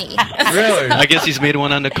on me. Really? I guess he's made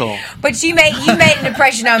one on Nicole. But you made an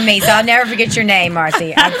impression on me, so I'll never forget your name,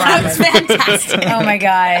 Marcy. I promise. Fantastic. Oh my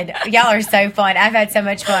God, y'all are so fun. I've had so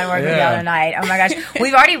much fun working with y'all tonight. Oh my gosh,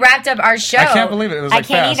 we've already wrapped up our show. I can't believe it. It was, like, I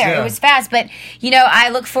can't fast, either. yeah. It was fast, but I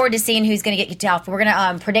look forward to seeing who's going to get kicked off. We're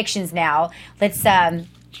going to predictions now. Let's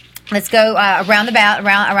go around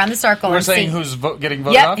the circle. We're and saying see. who's getting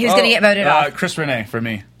voted off? Who's going to get voted off? Chris Renee for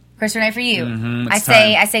me. Chris Renee for you. it's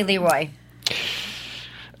I say Leroy.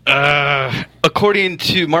 According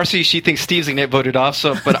to Marcy, she thinks Steve's gonna get voted off.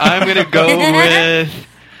 But I'm gonna go with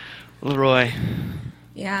Leroy.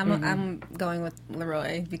 Yeah, I'm going with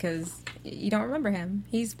Leroy because you don't remember him.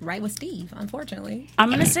 He's right with Steve, unfortunately. I'm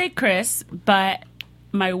going to say Chris, but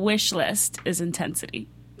my wish list is Intensity.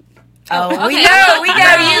 Oh, okay. we know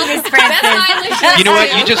you, Miss Francis. You know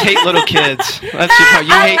what? You just hate little kids. That's your part.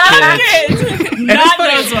 You hate kids. And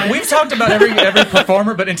it's funny, we've talked about every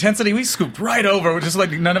performer, but Intensity we scooped right over. Just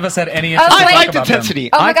like none of us had any interest. Oh, to wait. talk I liked about them. Intensity.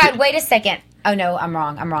 Oh my God! Wait a second. Oh no, I'm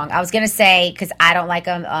wrong. I was gonna say because I don't like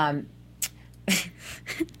them.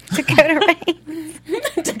 Dakota Rain.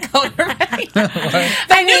 Dakota Rain.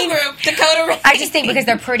 My new group, Dakota Rain. I just think because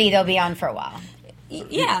they're pretty, they'll be on for a while.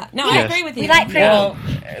 Yeah, no, I Yes. agree with you. We like pretty. Well,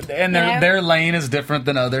 and You know? their lane is different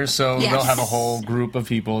than others, so Yes. they'll have a whole group of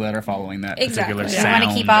people that are following that Exactly. particular We sound.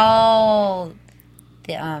 want to keep all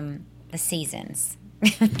the seasons.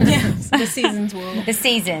 Yes, the seasons will. The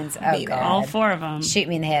seasons. Oh Be there. God! All four of them. Shoot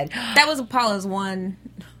me in the head. That was Apollo's one.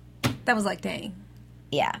 That was like, dang.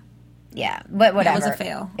 Yeah. But whatever. was a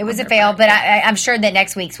fail It was on a her fail, part. but I'm sure that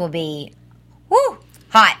next week's will be,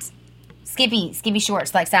 hot. Skimpy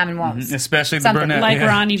shorts like Simon wants. Especially the Something. brunette. Like yeah.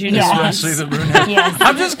 Ronnie Jr. Especially the brunette. Yes.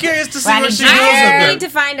 I'm just curious to see Ronnie where she Jr. goes I with need it. to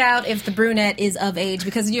find out if the brunette is of age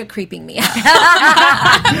because you're creeping me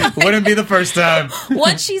out. Wouldn't be the first time.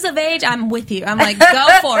 Once she's of age, I'm with you. I'm like, go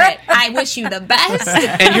for it. I wish you the best.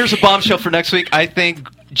 And here's a bombshell for next week. I think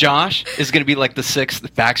Josh is going to be like the 6th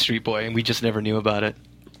Backstreet Boy, and we just never knew about it.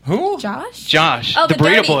 Who? Josh? Josh, Oh, the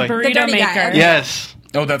burrito dirty- boy. the Burrito dirty maker. guy. Okay. Yes.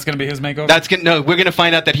 Oh, that's going to be his makeover? We're going to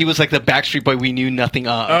find out that he was like the Backstreet Boy we knew nothing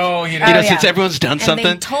of. Oh, You know, yeah. since everyone's done And something.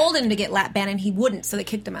 they told him to get lap band, and he wouldn't, so they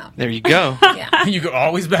kicked him out. There you go. Yeah. You go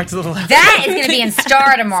always back to the left. That is going to be in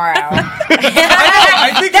Star tomorrow.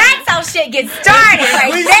 I think That's how shit gets started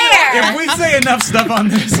right there. if we say enough stuff on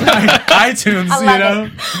this like, iTunes, I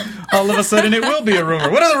love all of a sudden it will be a rumor.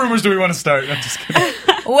 What other rumors do we want to start? I'm just kidding.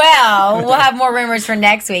 Well, we'll have more rumors for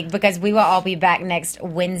next week because we will all be back next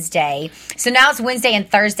Wednesday. So now it's Wednesday and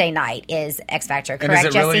Thursday night is X Factor, And correct,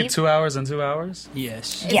 is it really Jesse? 2 hours and 2 hours?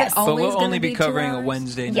 Yes. Yes. But always we'll gonna only be be 2 covering a hours?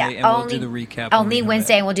 Wednesday Yeah, night, and we'll do the recap. when Only we have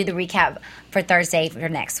Wednesday, it. and we'll do the recap for Thursday for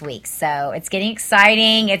next week. So it's getting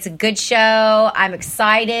exciting. It's a good show. I'm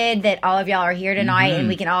excited that all of y'all are here tonight, and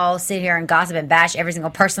we can all sit here and gossip and bash every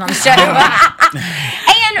single person on the show.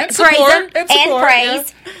 and praise them and support,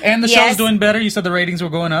 praise. yeah. And the Yes. show's doing better. You said the ratings were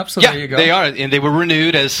going up, so Yeah, there you go. they are, and they were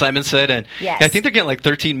renewed, as Simon said, and Yes. I think they're getting like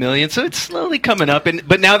 13 million, so it's slowly coming up.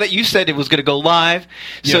 But now that you said it was going to go live,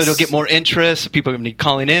 so Yes. it'll get more interest. People are going to be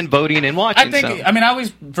calling in, voting, and watching. I think. so. I mean, I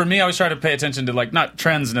always try to pay attention to like not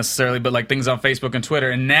trends necessarily, but like things on Facebook and Twitter.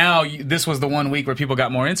 And now this was the one week where people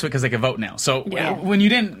got more into it because they could vote now. So Yeah. when you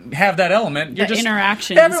didn't have that element, you're The just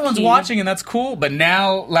interaction is Everyone's key. watching, and that's cool. But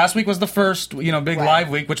now last week was the first big Right. live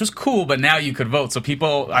week, which was cool. But now you could vote. So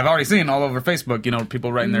people, I've already seen all over Facebook,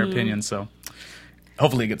 people writing their opinions. So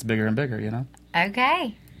hopefully it gets bigger and bigger.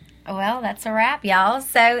 Okay. Well, that's a wrap, y'all.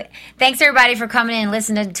 So thanks, everybody, for coming in and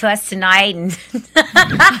listening to us tonight. And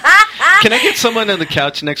Can I get someone on the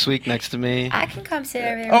couch next week next to me? I can come sit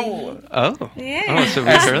over there. Oh, Yeah. oh, so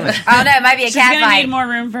early. Oh, no, it might be a She's cat gonna fight. need more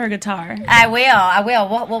room for her guitar. I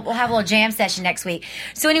will. We'll have a little jam session next week.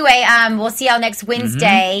 So anyway, we'll see y'all next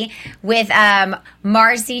Wednesday with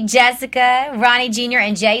Marcy, Jessica, Ronnie Jr.,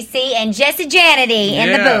 and JC, and Jesse Janity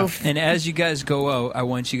in the Yeah. booth. And as you guys go out, I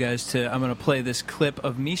want you guys to. I'm going to play this clip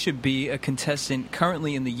of Misha B, a contestant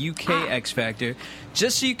currently in the UK X Factor,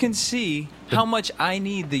 just so you can see how much I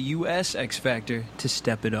need the US X Factor to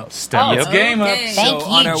step it up. Step Oh, your game up. okay. Thank so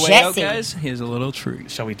you, on our way out, Jesse. guys, here's a little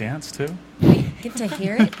treat. Shall we dance too? Get to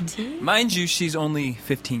hear it, too. Mind you, she's only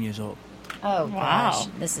 15 years old. Oh, Wow. gosh.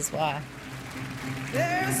 This is why.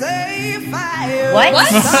 What?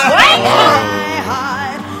 What?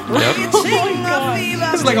 Yep.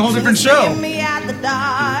 This is like a whole different show. She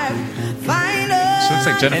looks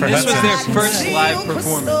like Jennifer And this was Hudson. their first live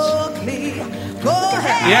performance.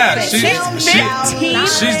 Yeah, she's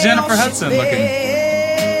Jennifer Hudson looking.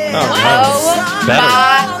 Oh my!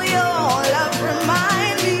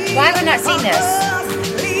 Why have I not seen this?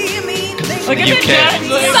 Look at You the can. judge.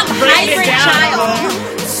 Look, Some break it hybrid down. child.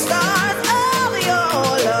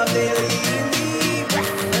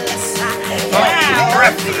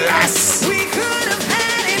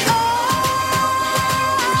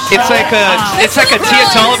 It's like a Tia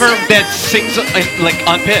Tolliver that sings like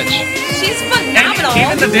on pitch. She's And phenomenal.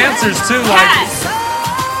 even the dancers too. Like,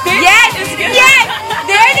 Yes! Yes!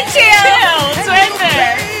 They're the chills! It's right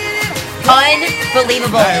there.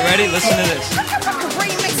 Unbelievable. All right, ready? Listen to this.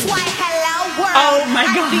 Oh my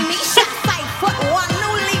god.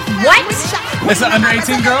 What? it's an under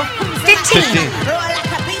 18 girl. 15.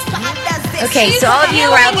 Okay, so all of you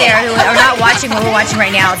out there who are not watching what we're watching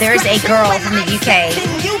right now, there's a girl from the UK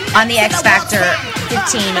on the X Factor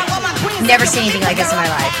 15. Never seen anything like this in my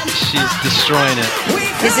life. She's destroying it.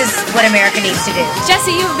 This is what America needs to do.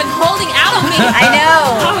 Jesse, you've been holding out on me. I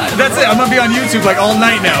know. That's it. I'm gonna be on YouTube like all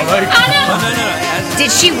night now. Like, No. Did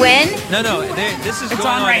she win? No. This is It's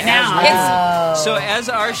going on right as now. well. So as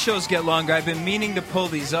our shows get longer, I've been meaning to pull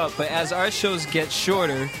these up, but as our shows get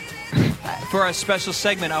shorter, for our special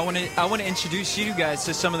segment, I want to introduce you guys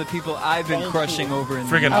to some of the people I've been crushing over in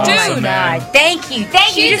friggin' the awesome, Dude, man. God. Thank you.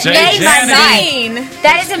 You just Jay made my Janity. night.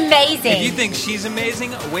 That is amazing. If you think she's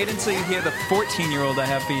amazing, wait until you hear the 14-year-old I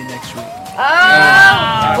have for you next week.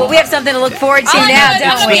 Oh. Well, we have something to look forward to now, I'm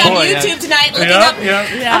don't gonna we? be on Boy, yeah. YouTube tonight looking up.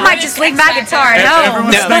 I might just leave my guitar at home.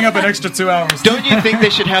 Everyone's No. staying up an extra 2 hours. Don't you think they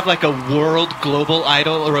should have like a world global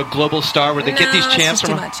idol or a global star where they get these No, it's champs just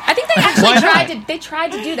too from? much. I think they Why actually not?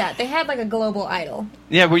 tried to do that. They had like a global idol.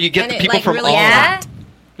 Yeah, where you get And the it, people like, from really all. Yeah?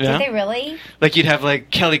 Yeah. Did they really? Like you'd have like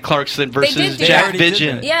Kelly Clarkson versus did do Jack that. They already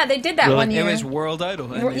did Vidgen. that. Yeah, they did that Really? one It year. was World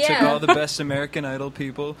Idol, and they Yeah. took all the best American Idol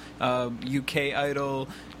people, UK Idol,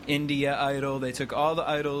 India Idol. They took all the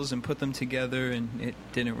idols and put them together, and it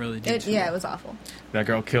didn't really do too Yeah, well. it was awful. That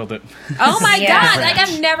girl killed it. Oh my Yeah. god! Like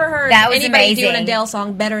I've never heard That was anybody do an amazing. Adele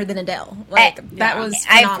song better than Adele. Like that was.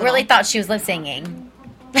 I Phenomenal. really thought she was lip singing.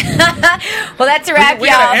 Well, that's a wrap, We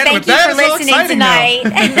y'all. gotta end Thank with you that. for It's so listening exciting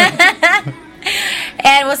now. tonight.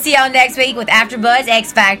 And we'll see y'all next week with AfterBuzz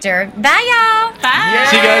X Factor. Bye, y'all. Bye.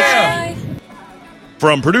 See you guys.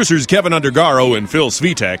 From producers Kevin Undergaro and Phil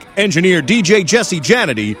Svitek, engineer DJ Jesse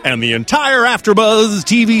Janity, and the entire AfterBuzz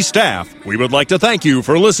TV staff, we would like to thank you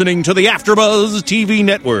for listening to the AfterBuzz TV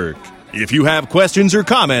network. If you have questions or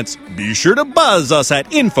comments, be sure to buzz us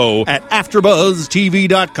at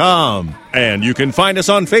info@AfterBuzzTV.com. And you can find us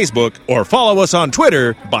on Facebook or follow us on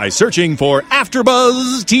Twitter by searching for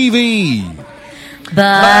AfterBuzz TV.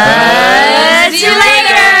 Buzz you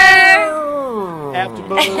later.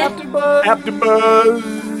 AfterBuzz.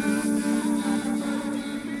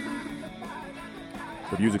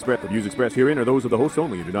 The views expressed herein are those of the hosts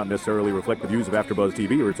only and do not necessarily reflect the views of AfterBuzz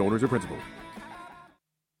TV or its owners or principals.